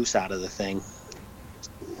got some use out of the thing.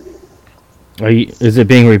 Is it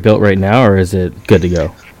being rebuilt right now, or is it good to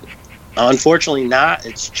go? Unfortunately not.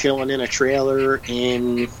 It's chilling in a trailer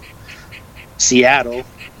in Seattle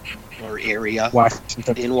or area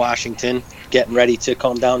in Washington, getting ready to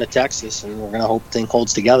come down to Texas, and we're going to hope the thing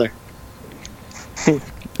holds together.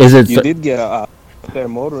 You did get a spare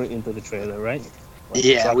motor into the trailer, right?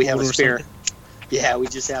 Yeah, we have a spare. Yeah, we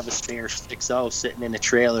just have a spare 6.0 sitting in the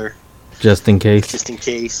trailer. Just in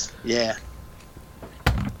case. Yeah.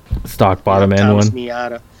 Stock bottom end one.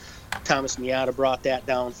 Thomas Miata brought that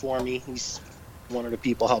down for me. He's one of the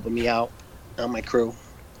people helping me out on my crew.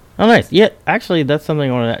 Oh, nice. Yeah, actually, that's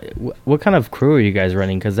something I want to... What kind of crew are you guys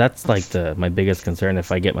running? Because that's like my biggest concern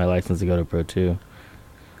if I get my license to go to Pro 2.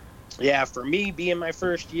 Yeah, for me, being my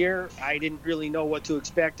first year, I didn't really know what to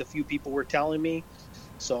expect. A few people were telling me.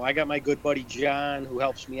 So I got my good buddy John, who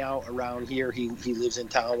helps me out around here. He lives in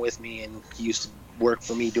town with me, and he used to work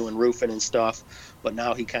for me doing roofing and stuff. But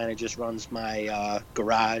now he kind of just runs my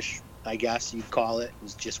garage, I guess you'd call it.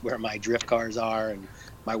 It's just where my drift cars are, and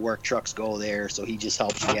my work trucks go there. So he just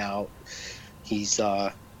helps me out. He's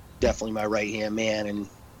definitely my right-hand man, and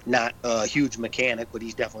not a huge mechanic, but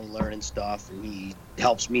he's definitely learning stuff, and he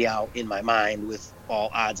helps me out in my mind with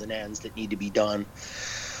all odds and ends that need to be done.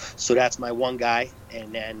 So that's my one guy.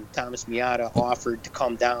 And then Thomas Miata offered to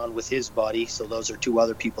come down with his buddy. So those are 2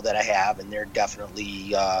 other people that I have, and they're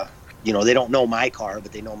definitely, they don't know my car,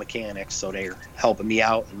 but they know mechanics. So they're helping me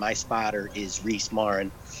out. And my spotter is Reese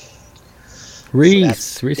Marin.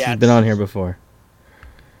 Reese has been on here before.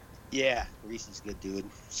 Yeah, Reese is a good dude.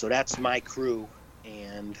 So that's my crew,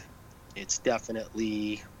 and it's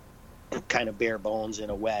definitely kind of bare bones in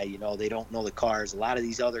a way. They don't know the cars. A lot of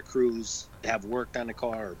these other crews have worked on the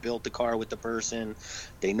car or built the car with the person.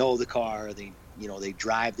 They know the car. They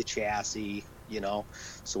drive the chassis,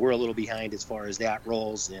 So we're a little behind as far as that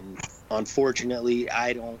rolls. And unfortunately,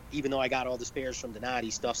 even though I got all the spares from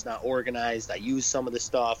Donati, stuff's not organized. I used some of the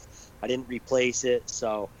stuff. I didn't replace it.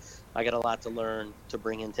 So I got a lot to learn to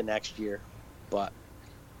bring into next year. But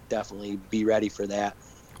definitely be ready for that.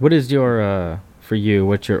 What is your... For you,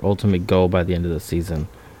 what's your ultimate goal by the end of the season?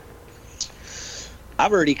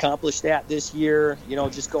 I've already accomplished that this year,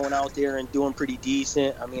 just going out there and doing pretty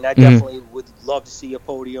decent. I mean, I definitely would love to see a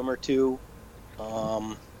podium or 2.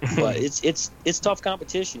 But it's tough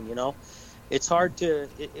competition, it's hard to.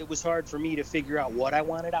 It was hard for me to figure out what I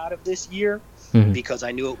wanted out of this year because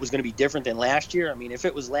I knew it was going to be different than last year. I mean, if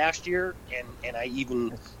it was last year and I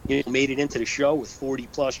even made it into the show with 40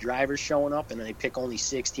 plus drivers showing up, and they pick only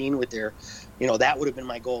 16 with their, that would have been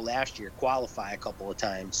my goal last year. Qualify a couple of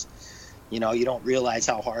times. You don't realize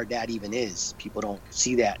how hard that even is. People don't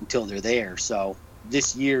see that until they're there. So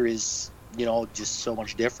this year is, just so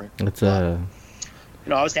much different. It's I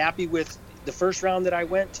was happy with the first round that I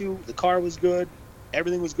went to. The car was good.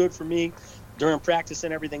 Everything was good for me during practice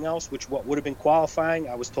and everything else, which what would have been qualifying,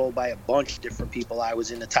 I was told by a bunch of different people I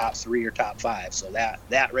was in the top 3 or top 5. So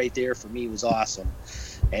that right there for me was awesome.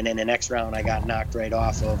 And then the next round, I got knocked right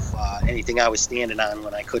off of anything I was standing on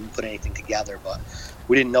when I couldn't put anything together. But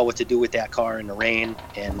we didn't know what to do with that car in the rain,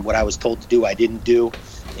 and what I was told to do, I didn't do,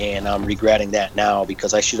 and I'm regretting that now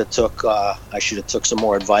because I should have took some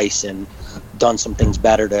more advice and done some things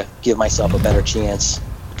better to give myself a better chance,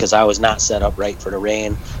 because I was not set up right for the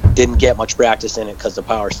rain. Didn't get much practice in it because the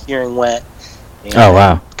power steering went.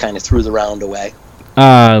 And kind of threw the round away.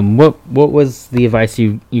 What was the advice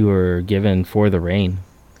you were given for the rain?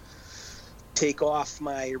 Take off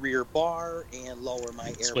my rear bar and lower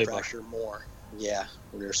my air pressure more. Yeah,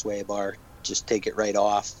 rear sway bar. Just take it right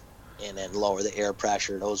off and then lower the air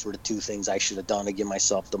pressure. Those were the 2 things I should have done to give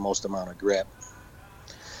myself the most amount of grip.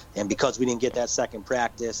 And because we didn't get that second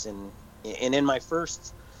practice, and in my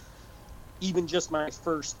first, even just my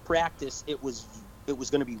first practice, it was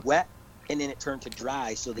going to be wet, and then it turned to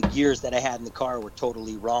dry. So the gears that I had in the car were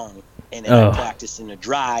totally wrong. And then I practiced in the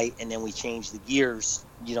dry, and then we changed the gears,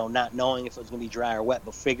 not knowing if it was going to be dry or wet,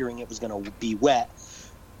 but figuring it was going to be wet.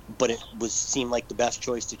 But it seemed like the best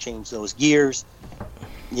choice to change those gears.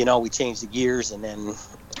 We changed the gears, and then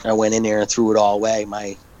I went in there and threw it all away.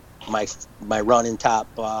 My run in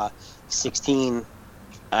top 16,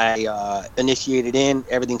 I initiated in.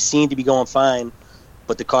 Everything seemed to be going fine,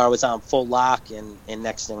 but the car was on full lock, and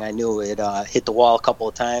next thing I knew, it hit the wall a couple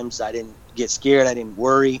of times. I didn't get scared. I didn't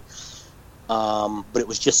worry. But it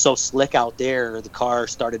was just so slick out there, the car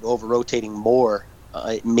started over-rotating more.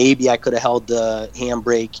 Maybe I could have held the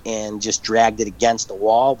handbrake and just dragged it against the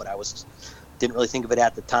wall, but didn't really think of it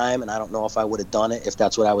at the time, and I don't know if I would have done it if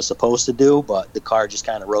that's what I was supposed to do, but the car just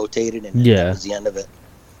kind of rotated, and that was the end of it.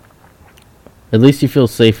 At least you feel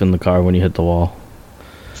safe in the car when you hit the wall.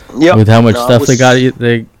 Yep. With how much stuff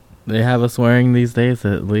they have us wearing these days,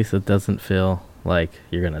 at least it doesn't feel like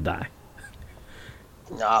you're going to die.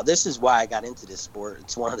 No, this is why I got into this sport.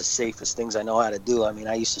 It's one of the safest things I know how to do. I mean,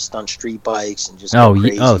 I used to stunt street bikes and just go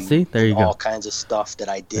crazy. Oh, see? There you go. All kinds of stuff that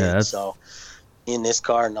I did. Yeah, so in this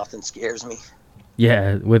car, nothing scares me.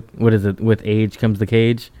 Yeah, what is it? With age comes the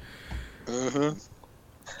cage? Mm-hmm.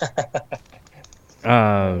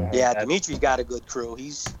 Yeah, Dimitri's got a good crew.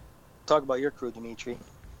 Talk about your crew, Dimitri.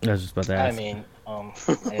 I was just about to ask. I mean,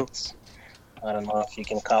 it's, I don't know if you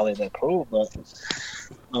can call it a crew, but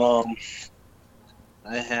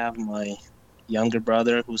I have my younger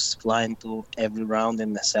brother who's flying to every round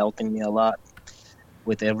and is helping me a lot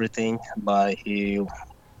with everything, but he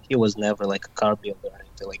was never like a car builder or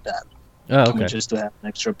anything like that. Oh, okay. Just to have an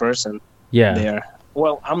extra person Yeah. there.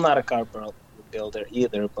 Well, I'm not a car builder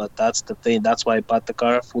either, but that's the thing. That's why I bought the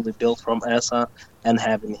car fully built from ESSA, and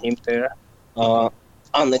having him there on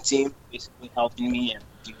the team, basically helping me and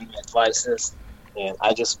giving me advices. And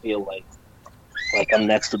I just feel like I'm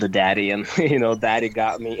next to the daddy, and daddy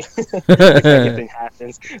got me if anything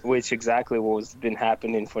happens, which exactly what's been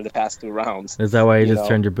happening for the past 2 rounds. Is that why you just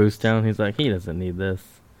turned your boost down? He's like, he doesn't need this.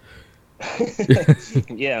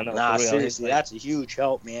 Yeah, no, nah, for real. seriously, that's a huge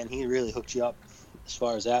help, man. He really hooked you up as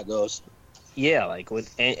far as that goes. Yeah, like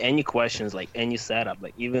with any questions, like any setup,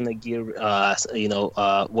 like even the gear,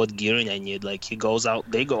 what gearing I need. Like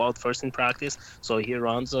they go out first in practice, so he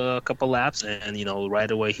runs a couple laps, and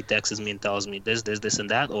right away he texts me and tells me this, and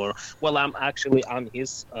that. Or well, I'm on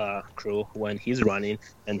his crew when he's running,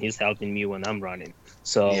 and he's helping me when I'm running.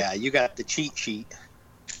 So yeah, you got the cheat sheet.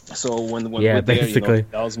 So when yeah, we're there, basically. he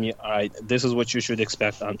tells me, all right, this is what you should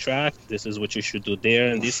expect on track. This is what you should do there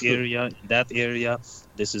in this area, in that area.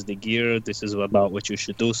 This is the gear. This is about what you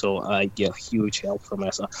should do. So I get huge help from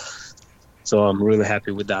ESSA. So I'm really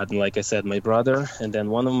happy with that. And like I said, my brother, and then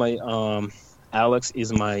one of my, Alex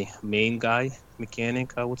is my main guy,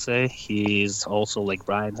 mechanic, I would say. He's also, like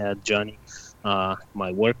Brian had, Johnny,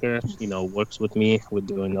 my worker, works with me. We're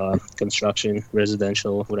doing construction,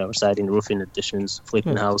 residential, whatever, siding, roofing, additions,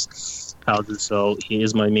 flipping houses. So he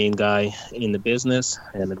is my main guy in the business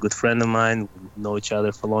and a good friend of mine. We know each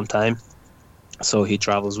other for a long time. So he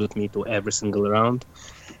travels with me to every single round.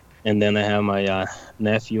 And then I have my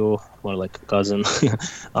nephew, or like a cousin,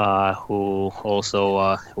 who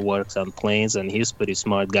also works on planes, and he's a pretty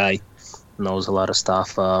smart guy, knows a lot of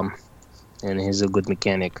stuff, and he's a good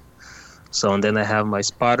mechanic. So, and then I have my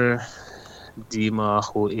spotter, Dima,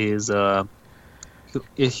 who is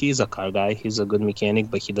he's a car guy. He's a good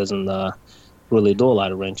mechanic, but he doesn't really do a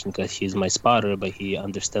lot of wrenching because he's my spotter, but he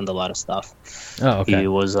understands a lot of stuff. Oh, okay.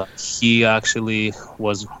 He actually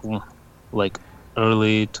was like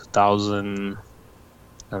early 2000,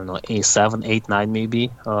 I don't know, 7, 8, 9 maybe.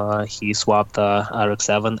 He swapped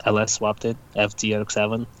RX-7, LS swapped it, FT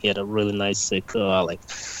RX-7. He had a really nice, sick, like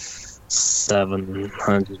 700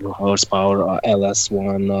 horsepower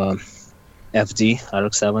LS1 FD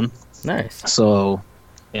RX-7. Nice. So,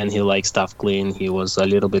 and he likes stuff clean. He was a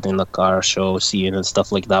little bit in the car show scene and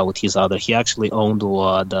stuff like that with his other. He actually owned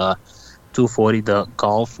the 240, the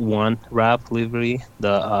Golf 1 wrap livery,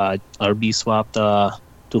 the RB swapped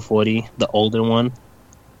 240, the older one.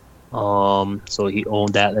 So he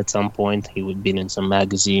owned that at some point. He would been in some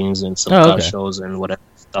magazines and some car shows and whatever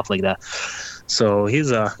stuff like that. So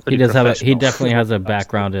he's he definitely has a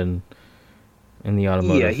background in the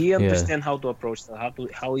automotive. Yeah, he understands how to approach that,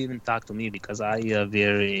 how even talk to me, because I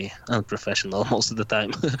very unprofessional most of the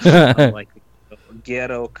time. I'm like a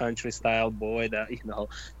ghetto country style boy that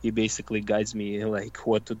he basically guides me like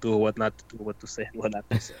what to do, what not to do, what to say, what not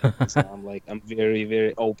to say. So I'm very,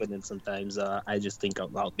 very open, and sometimes I just think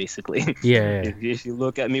out loud basically. Yeah. If you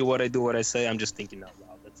look at me, what I do, what I say, I'm just thinking out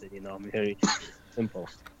loud. That's it. I'm very simple.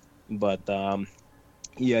 But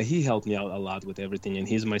yeah, he helped me out a lot with everything, and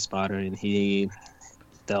he's my spotter, and he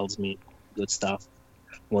tells me good stuff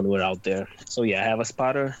when we're out there. So yeah, I have a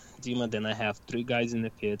spotter, Dima, then I have 3 guys in the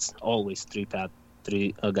pits, always 3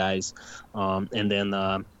 guys, and then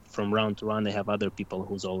from round to round I have other people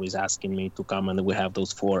who's always asking me to come, and we have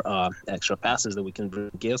those 4 extra passes that we can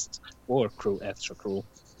bring guests or extra crew.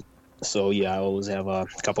 So yeah, I always have a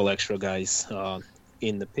couple extra guys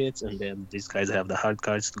in the pits, and then these guys have the hard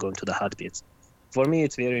cards to go into the hot pits. For me,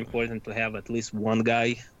 it's very important to have at least one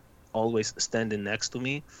guy always standing next to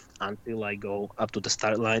me until I go up to the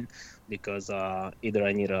start line, because either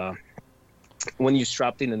I need when you're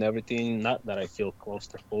strapped in and everything, not that I feel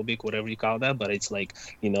claustrophobic, whatever you call that, but it's like,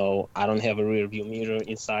 I don't have a rear view mirror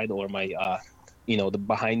inside, or my the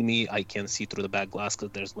behind me, I can't see through the back glass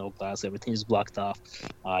because there's no glass, everything is blocked off.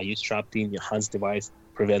 You strapped in, your Hans device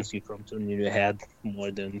prevents you from turning your head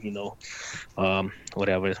more than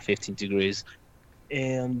 15 degrees.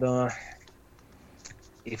 And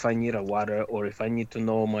if I need a water, or if I need to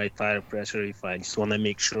know my tire pressure, if I just want to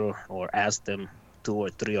make sure, or ask them 2 or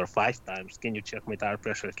 3 or 5 times, can you check my tire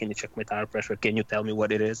pressure? Can you check my tire pressure? Can you tell me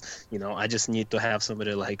what it is? I just need to have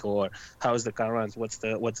somebody like, or how's the car runs? What's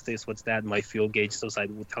this? What's that? My fuel gauge. So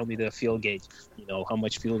side will tell me the fuel gauge, how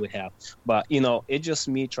much fuel we have. But, it's just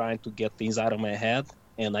me trying to get things out of my head.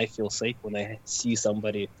 And I feel safe when I see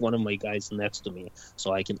one of my guys next to me,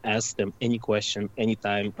 so I can ask them any question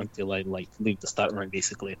anytime until I leave the start line,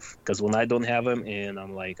 basically. Because when I don't have them, and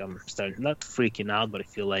I'm starting not freaking out, but I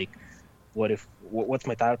feel like, what's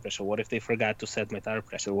my tire pressure? What if they forgot to set my tire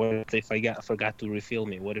pressure? What if they forgot to refill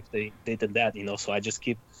me? What if they did that? So I just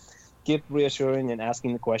keep reassuring and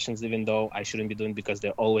asking the questions, even though I shouldn't be doing, because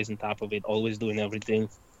they're always on top of it, always doing everything.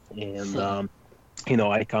 And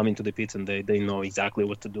I come into the pits and they know exactly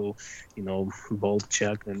what to do, bolt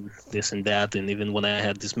check and this and that. And even when I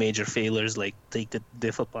had these major failures, like take the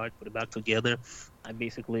diff apart, put it back together, I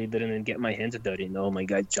basically didn't get my hands dirty. My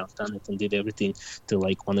guy jumped on it and did everything till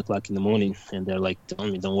 1 o'clock in the morning. And they're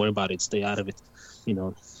telling me, don't worry about it, stay out of it.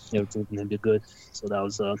 Everything's going to be good. So that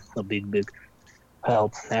was a big, big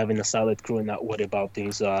help, having a solid crew and not worry about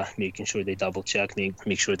things, making sure they double check,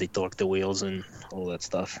 make sure they torque the wheels and all that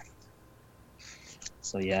stuff.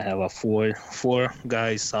 So yeah, I have a four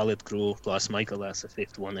guys, solid crew, plus Michael as a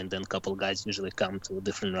 5th one, and then a couple guys usually come to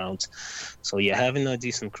different rounds. So yeah, having a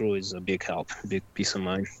decent crew is a big help, big peace of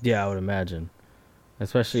mind. Yeah, I would imagine.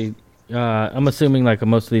 Especially, I'm assuming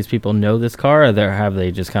most of these people know this car, or have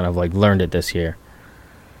they just kind of learned it this year?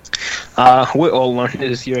 We all learned it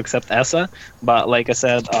this year except Essa, but like I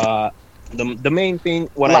said, the main thing,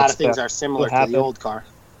 a lot of things are similar to the old car.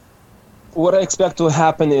 What I expect to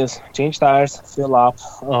happen is change tires, fill up,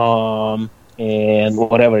 and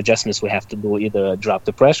whatever adjustments we have to do, either drop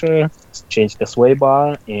the pressure, change the sway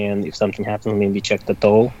bar, and if something happens, maybe check the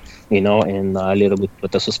toe, and a little bit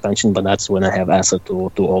with the suspension. But that's when I have asset to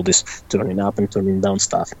all this turning up and turning down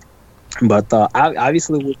stuff. But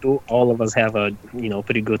obviously, all of us have a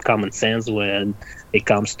pretty good common sense when it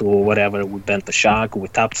comes to whatever. We bent the shock, we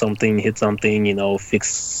tapped something, hit something,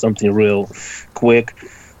 fix something real quick.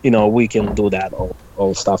 we can do that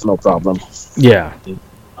all stuff, no problem. Yeah.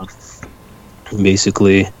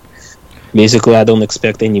 Basically, I don't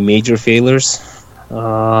expect any major failures.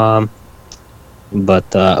 But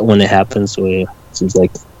when it happens, we seems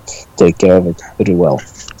like take care of it pretty well.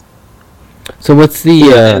 So what's the?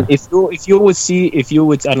 And if you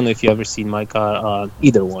would, I don't know if you ever seen my car,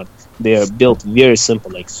 either one. They are built very simple,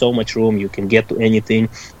 like so much room, you can get to anything.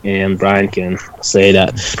 And Brian can say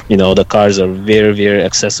that, the cars are very, very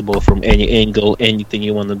accessible from any angle, anything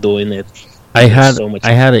you want to do in it. I had an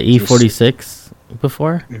E46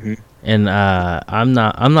 before, mm-hmm. and I'm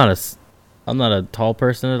not a tall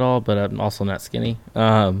person at all, but I'm also not skinny.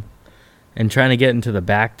 And trying to get into the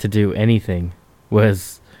back to do anything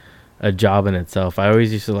was a job in itself. I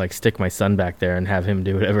always used to like stick my son back there and have him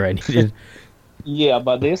do whatever I needed. Yeah,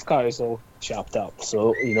 but this car is all chopped up,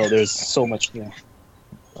 so there's so much room.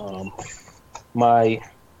 My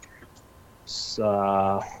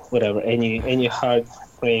whatever, any hard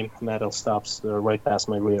frame metal stops right past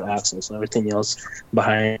my rear axle, so everything else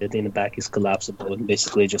behind it in the back is collapsible, and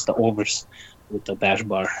basically just the overs with the bash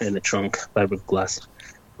bar and the trunk fiberglass.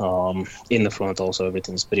 In the front also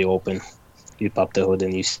everything's pretty open. You pop the hood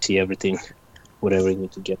and you see everything, whatever you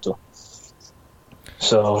need to get to.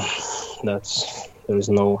 So there's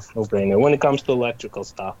no brainer. When it comes to electrical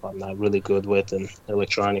stuff, I'm not really good with, and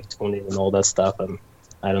electronic tuning and all that stuff, and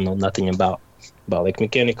I don't know nothing about like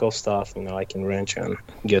mechanical stuff. I can wrench and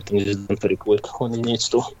get things done pretty quick when it needs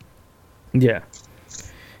to. Yeah,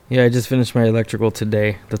 I just finished my electrical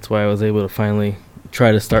today. That's why I was able to finally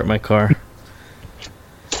try to start my car.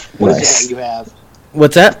 What is it that you have?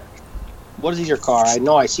 What's that? What is your car? I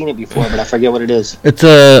know I've seen it before, but I forget what it is. It's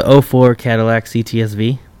a 04 Cadillac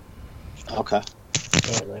CTS-V. Okay.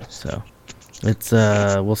 So it's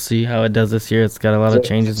we'll see how it does this year. It's got a lot of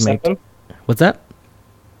changes made. What's that?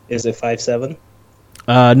 Is it 5.7?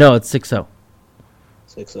 No, it's 6.0.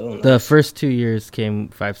 6.0. Nice. The first 2 years came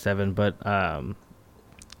 5.7, but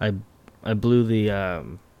I blew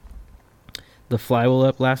the flywheel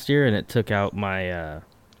up last year, and it took out my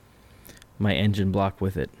my engine block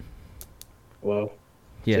with it. Wow.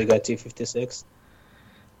 Yeah. So you got T56?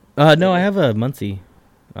 No, I have a Muncie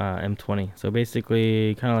M20. So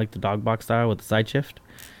basically, kind of like the dog box style with the side shift,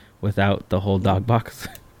 without the whole dog box.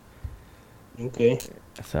 Okay.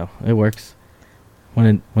 So it works. When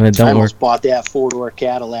it don't work. I almost bought that 4-door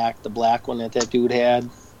Cadillac, the black one that dude had.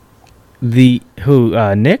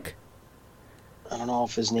 Nick? I don't know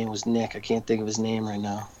if his name was Nick. I can't think of his name right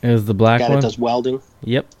now. It was the black guy one. That does welding.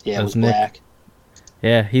 Yep. Yeah, it was Nick. Black.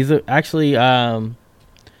 Yeah, he's actually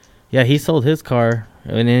he sold his car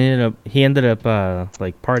and he ended up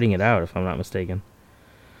like parting it out, if I'm not mistaken.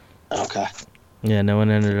 Okay. Yeah, no one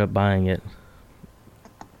ended up buying it.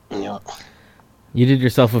 Yeah. You did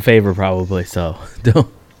yourself a favor, probably. So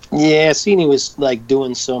don't. Yeah, I seen he was like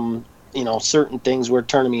doing some, certain things were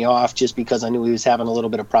turning me off just because I knew he was having a little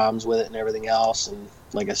bit of problems with it and everything else. And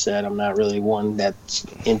like I said, I'm not really one that's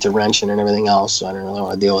into wrenching and everything else, so I don't really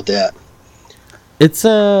want to deal with that. It's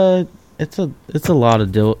a lot to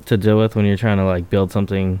deal with when you're trying to like build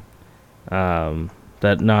something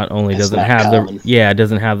that not only doesn't have it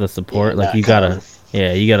doesn't have the support. Like you gotta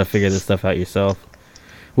figure this stuff out yourself,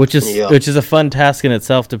 which is a fun task in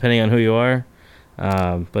itself, depending on who you are.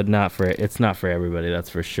 But it's not for everybody,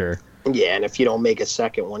 that's for sure. Yeah, and if you don't make a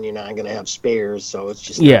second one, you're not gonna have spares, so it's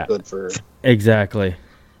just not good for exactly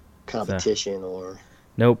competition or.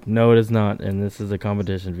 Nope, no, it is not, and this is a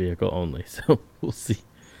competition vehicle only. So we'll see.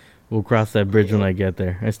 We'll cross that bridge when I get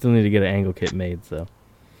there. I still need to get an angle kit made, so.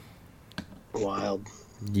 Wild.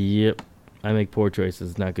 Yep, I make poor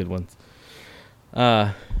choices, not good ones.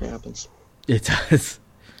 It happens. It does.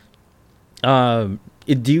 Do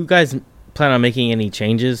you guys plan on making any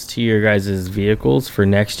changes to your guys' vehicles for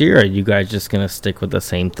next year, or are you guys just gonna stick with the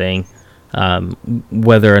same thing,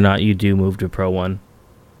 whether or not you do move to Pro 1?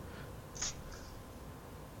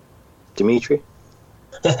 Dimitri?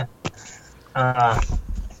 You're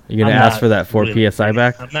gonna ask for that 4 PSI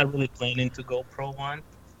back? I'm not really planning to go Pro 1.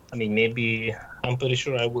 I mean, maybe I'm pretty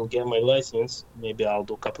sure I will get my license. Maybe I'll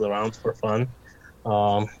do a couple of rounds for fun,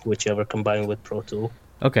 whichever combined with Pro 2.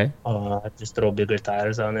 Okay. Just throw bigger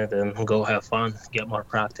tires on it and go have fun, get more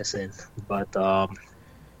practice in. But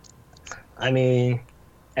I mean,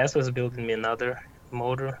 S was building me another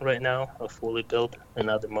motor right now, a fully built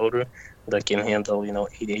another motor that can handle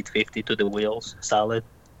 8850 to the wheels, solid,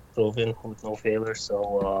 proven with no failure.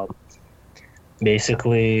 So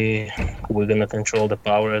basically we're gonna control the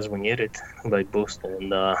power as we need it by boost,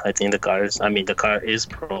 and I think the car is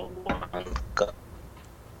Pro 1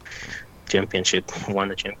 championship, won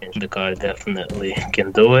the championship. The car definitely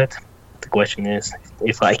can do it. The question is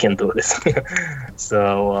if I can do this.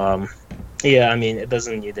 So, yeah, I mean, it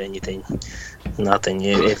doesn't need anything. Nothing.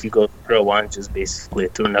 If you go Pro 1, just basically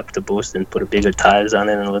tune up the boost and put bigger tires on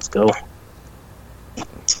it and let's go.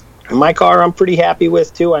 My car I'm pretty happy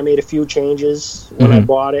with, too. I made a few changes when I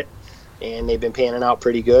bought it, and they've been panning out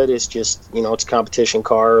pretty good. It's just, it's a competition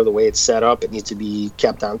car. The way it's set up, it needs to be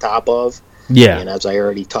kept on top of. Yeah. And as I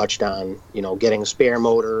already touched on, getting a spare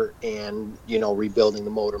motor and, rebuilding the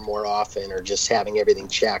motor more often, or just having everything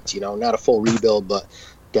checked, not a full rebuild, but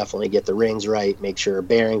definitely get the rings right, make sure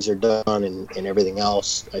bearings are done and everything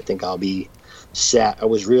else. I think I'll be set. I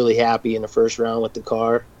was really happy in the first round with the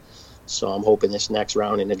car. So I'm hoping this next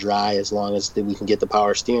round in the dry, as long as we can get the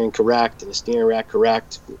power steering correct and the steering rack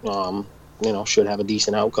correct, should have a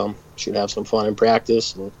decent outcome. Should have some fun in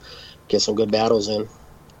practice and get some good battles in.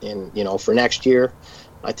 And, for next year,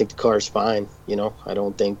 I think the car is fine. I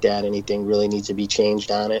don't think that anything really needs to be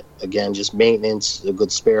changed on it. Again, just maintenance, a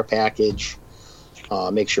good spare package,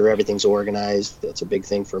 make sure everything's organized. That's a big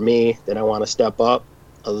thing for me that I want to step up.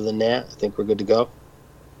 Other than that, I think we're good to go.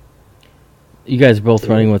 You guys both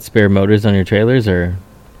running with spare motors on your trailers, or?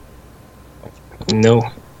 No.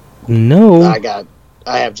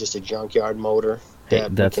 I have just a junkyard motor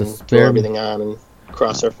that that's we a can spare throw everything on and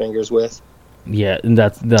cross our fingers with. Yeah, and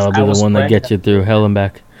that'll be the one that gets you through hell and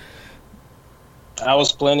back. I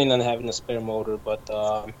was planning on having a spare motor, but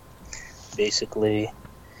basically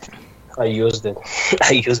I used it.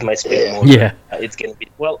 I used my spare motor. Yeah. It's gonna be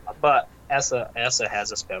but Asa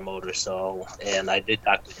has a spare motor, so, and I did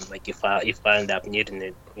talk to him, like, if I end up needing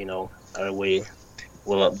it, we'll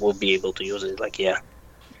be able to use it. Like, yeah.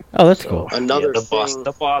 Oh, that's cool.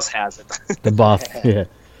 The boss has it. The boss, yeah.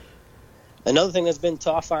 Another thing that's been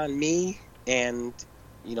tough on me, and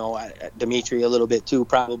Dimitri a little bit too,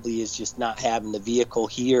 probably, is just not having the vehicle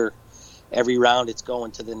here. Every round it's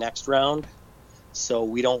going to the next round, so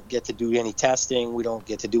we don't get to do any testing, we don't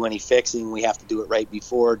get to do any fixing. We have to do it right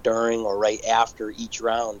before, during, or right after each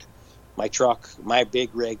round. My big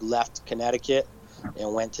rig left Connecticut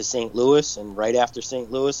and went to St. Louis, and right after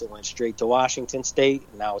St. Louis it went straight to Washington State.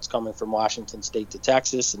 Now it's coming from Washington State to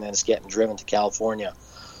Texas, and then it's getting driven to California.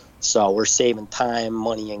 So we're saving time,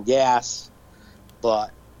 money, and gas,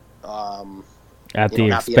 but at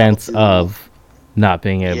the expense of not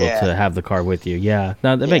being able to have the car with you. Yeah,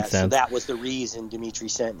 no, that makes sense. So that was the reason Dimitri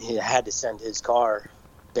had to send his car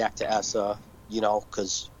back to ESSA,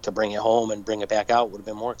 because to bring it home and bring it back out would have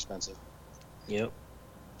been more expensive. Yep.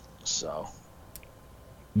 So.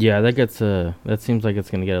 Yeah, that seems like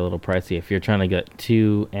it's going to get a little pricey if you're trying to get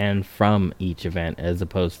to and from each event, as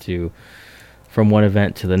opposed to from one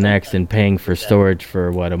event to the next and paying for storage for,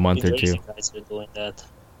 a month or two. Guys are doing that.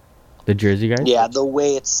 The Jersey guys? Yeah, the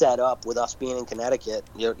way it's set up with us being in Connecticut,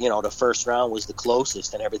 the first round was the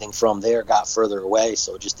closest, and everything from there got further away,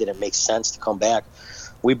 so it just didn't make sense to come back.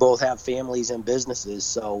 We both have families and businesses,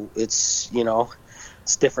 so it's,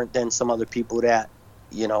 it's different than some other people that,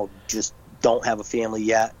 just don't have a family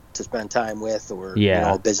yet to spend time with, or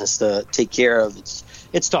a business to take care of.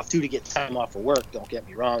 It's tough too to get time off of work, don't get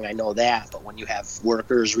me wrong, I know that, but when you have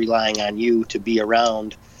workers relying on you to be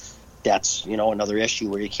around, that's another issue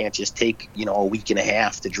where you can't just take a week and a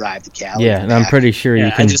half to drive to Cali. Yeah, and I'm pretty sure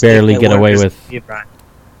you can barely get away with.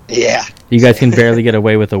 Yeah, you guys can barely get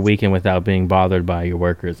away with a weekend without being bothered by your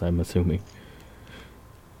workers, I'm assuming,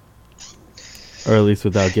 or at least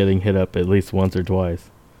without getting hit up at least once or twice.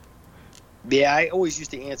 Yeah, I always used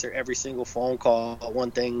to answer every single phone call. One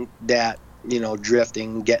thing that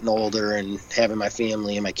drifting, getting older, and having my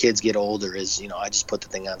family and my kids get older is, I just put the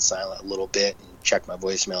thing on silent a little bit and check my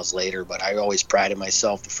voicemails later. But I always prided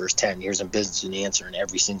myself the first 10 years in business in answering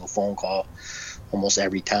every single phone call, almost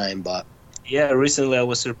every time. But yeah, recently I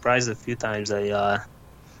was surprised a few times. I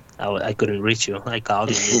couldn't reach you. I called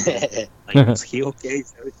you. Like, was he okay?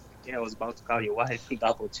 Yeah, I was about to call your wife and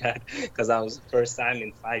double check, because that was the first time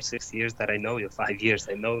in 5-6 years that I know you. 5 years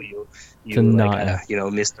I know you. You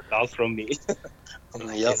missed a call from me.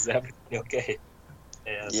 Yep. Is everything okay?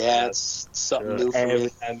 Yeah, it's something new for me.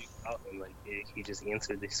 Every time you call him, he just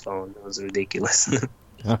answered his phone. It was ridiculous.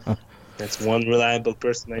 That's one reliable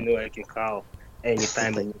person I know I can call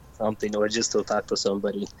anytime I need something, or just to talk to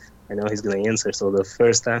somebody. I know he's going to answer. So the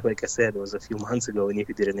first time, like I said, it was a few months ago, and if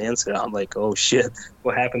he didn't answer, I'm like, oh shit,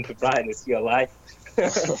 what happened to Brian? Is he alive?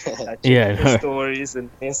 I checked stories and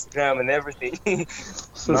Instagram and everything.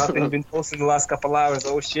 Nothing been posted in the last couple hours.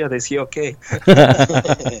 Oh shit, is he okay?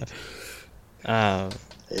 Yeah.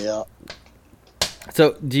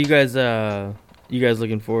 So do you guys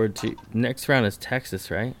looking forward to next round is Texas,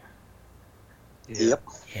 right? Yep.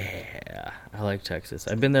 Yeah, I like Texas.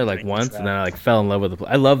 I've been there like Great once, track. and then I like fell in love with the.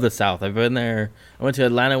 I love the South. I've been there. I went to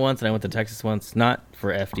Atlanta once, and I went to Texas once, not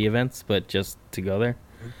for FD events, but just to go there.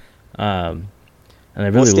 And I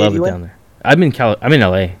really state love it you in? down there. I'm in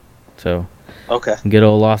LA, so Okay. good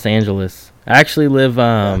old Los Angeles. I actually live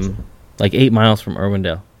Gotcha. like 8 miles from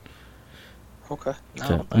Irwindale. Okay. So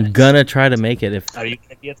Oh, I'm nice. gonna try to make it. If Are you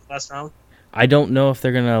gonna be at the last round? I don't know if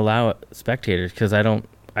they're gonna allow spectators because I don't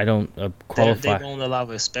They qualify. don't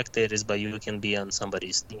allow spectators, but you can be on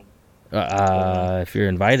somebody's team. If you're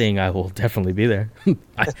inviting, I will definitely be there.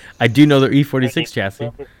 I do know their E46 chassis.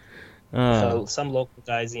 So some local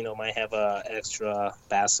guys, might have extra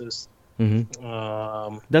passes. Mhm.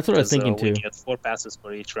 That's what I was 'cause, thinking we too. get 4 passes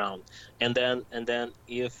for each round, and then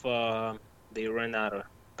if they run out of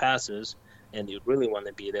passes and you really want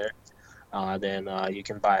to be there, then you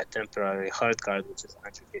can buy a temporary hard card, which is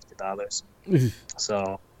 $150.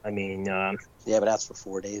 So I mean, Yeah, but that's for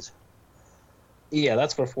 4 days. yeah,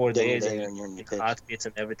 that's for 4 Then you're days, there and and you're in the the pits. outfits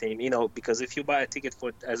and everything. Because if you buy a ticket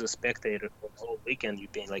as a spectator for the whole weekend, you're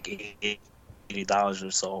paying like $80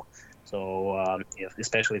 or so. So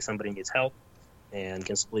especially if somebody needs help and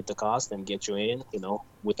can split the cost and get you in,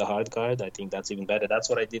 with the hard card, I think that's even better. That's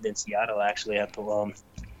what I did in Seattle. I actually had to.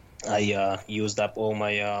 I used up all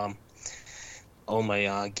my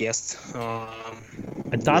guests.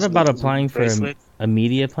 I thought about applying for bracelet. a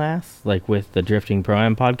media pass, like with the Drifting Pro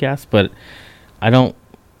Am podcast, but I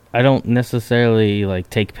don't necessarily like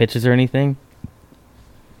take pitches or anything.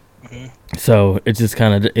 Mhm. So it's just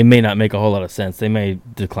kind of, it may not make a whole lot of sense. They may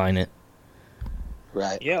decline it.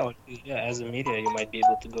 Right. Yeah, as a media, you might be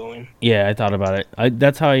able to go in. Yeah, I thought about it.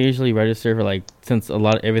 That's how I usually register for, like, since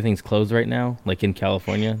everything's closed right now, like in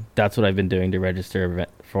California. That's what I've been doing to register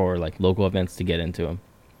for like local events to get into them.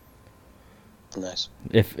 Nice.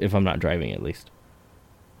 If I'm not driving, at least.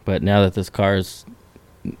 But now that this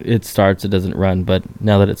it starts, it doesn't run. But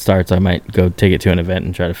now that it starts, I might go take it to an event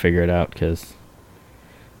and try to figure it out, because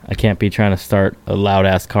I can't be trying to start a loud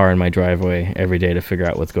ass car in my driveway every day to figure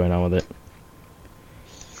out what's going on with it.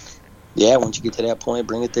 Yeah, once you get to that point,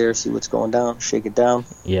 bring it there, see what's going down, shake it down.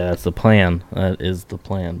 Yeah, that's the plan. That is the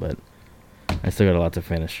plan, but I still got a lot to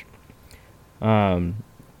finish. What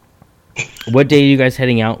day are you guys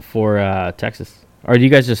heading out for Texas? Or do you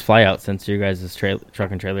guys just fly out since your guys'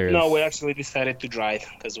 truck and trailer is... No, we actually decided to drive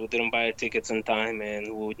because we didn't buy tickets in time, and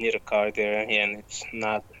we would need a car there, and it's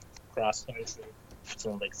not cross country. It's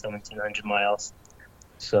only like 1,700 miles.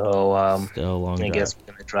 So Still a long I drive. guess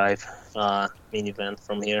we're gonna drive minivan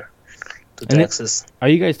from here to And Texas. Are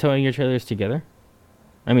you guys towing your trailers together?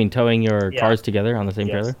 I mean, towing your Yeah. cars together on the same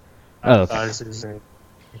Yes. trailer? Our Oh, okay. cars is in-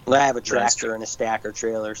 Well, I have a Nice. tractor and a stacker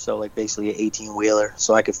trailer, so like basically an 18-wheeler,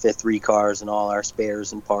 so I could fit 3 cars and all our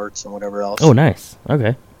spares and parts and whatever else. Oh, nice.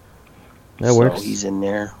 Okay. That so works. he's in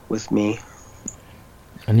there with me.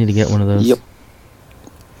 I need to get one of those. Yep.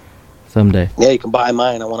 Someday. Yeah, you can buy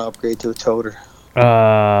mine. I want to upgrade to a toter.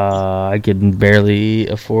 I can barely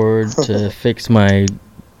afford to fix my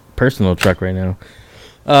personal truck right now.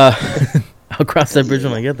 I'll cross that bridge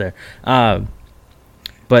when I get there.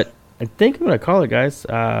 But I think I'm gonna call it, guys.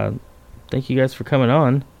 Thank you guys for coming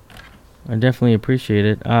on. I definitely appreciate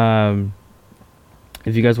it.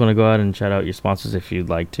 If you guys want to go out and shout out your sponsors if you'd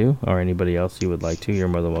like to, or anybody else you would like to, you're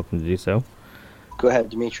more than welcome to do so. Go ahead,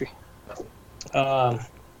 Dimitri.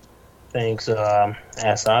 Thanks,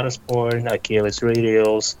 AS Autosport, Achilles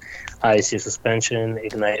Radials, IC Suspension,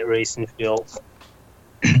 Ignite Racing Fuel,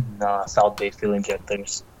 South Bay Fuel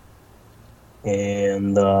Injectors,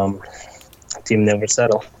 and Team Never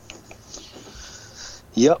Settle.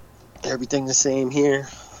 Yep, everything the same here.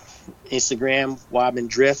 Instagram, Wobbin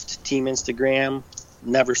Drift. Team Instagram,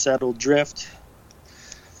 Never Settled Drift.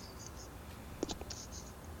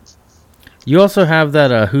 You also have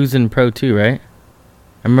that Who's in Pro 2, right?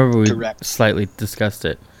 I remember we Correct. slightly discussed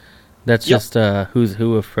it. That's Yep. just Who's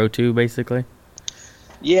Who of Pro 2, basically.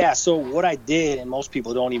 Yeah, so what I did, and most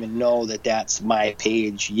people don't even know that that's my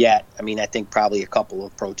page yet. I mean, I think probably a couple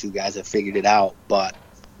of Pro 2 guys have figured it out, but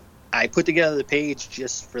I put together the page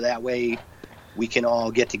just for that way we can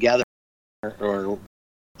all get together, or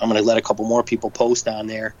I'm going to let a couple more people post on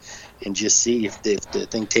there and just see if the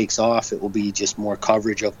thing takes off. It will be just more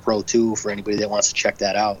coverage of Pro 2 for anybody that wants to check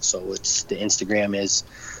that out. So the Instagram is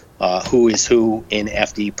Who is Who in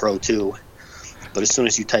FD Pro 2. But as soon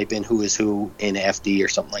as you type in Who is Who in FD or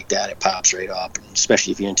something like that, it pops right up. And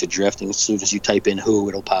especially if you're into drifting, as soon as you type in Who,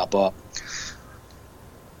 it'll pop up.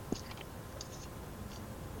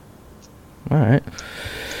 All right.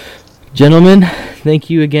 Gentlemen, thank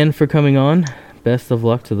you again for coming on. Best of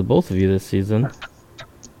luck to the both of you this season.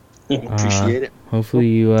 Appreciate it. Hopefully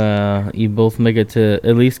you both make it to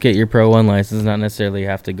at least get your Pro 1 license. Not necessarily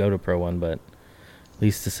have to go to Pro 1, but at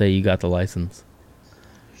least to say you got the license.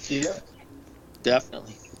 Yeah,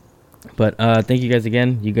 definitely. But thank you guys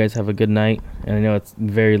again. You guys have a good night. And I know it's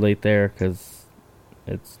very late there because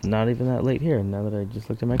it's not even that late here now that I just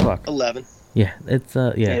looked at my clock. 11. Yeah, it's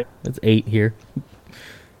it's 8 here.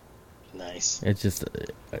 Nice. It's just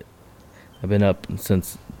I've been up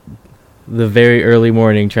since the very early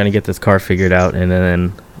morning trying to get this car figured out, and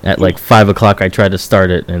then at like 5 o'clock I tried to start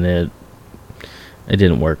it, and it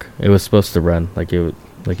didn't work. It was supposed to run like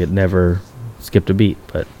it never skipped a beat,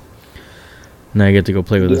 but now I get to go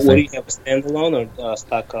play with this What do thing. you have, a standalone or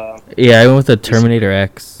stock? Yeah, I went with the Terminator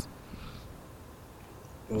X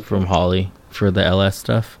from Holly for the LS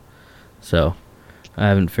stuff, so I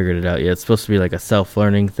haven't figured it out yet. It's supposed to be like a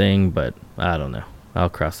self-learning thing, but I don't know. I'll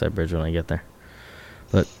cross that bridge when I get there.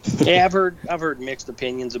 But Yeah, I've heard mixed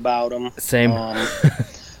opinions about them. Same.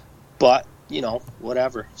 But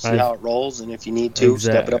whatever. See how it rolls, and if you need to,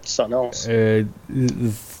 step it up to something else. We're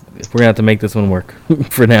gonna have to make this one work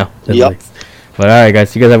for now. At Yep. least. But all right,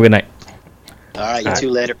 guys. You guys have a good night. All right, you two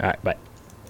later. All right, bye.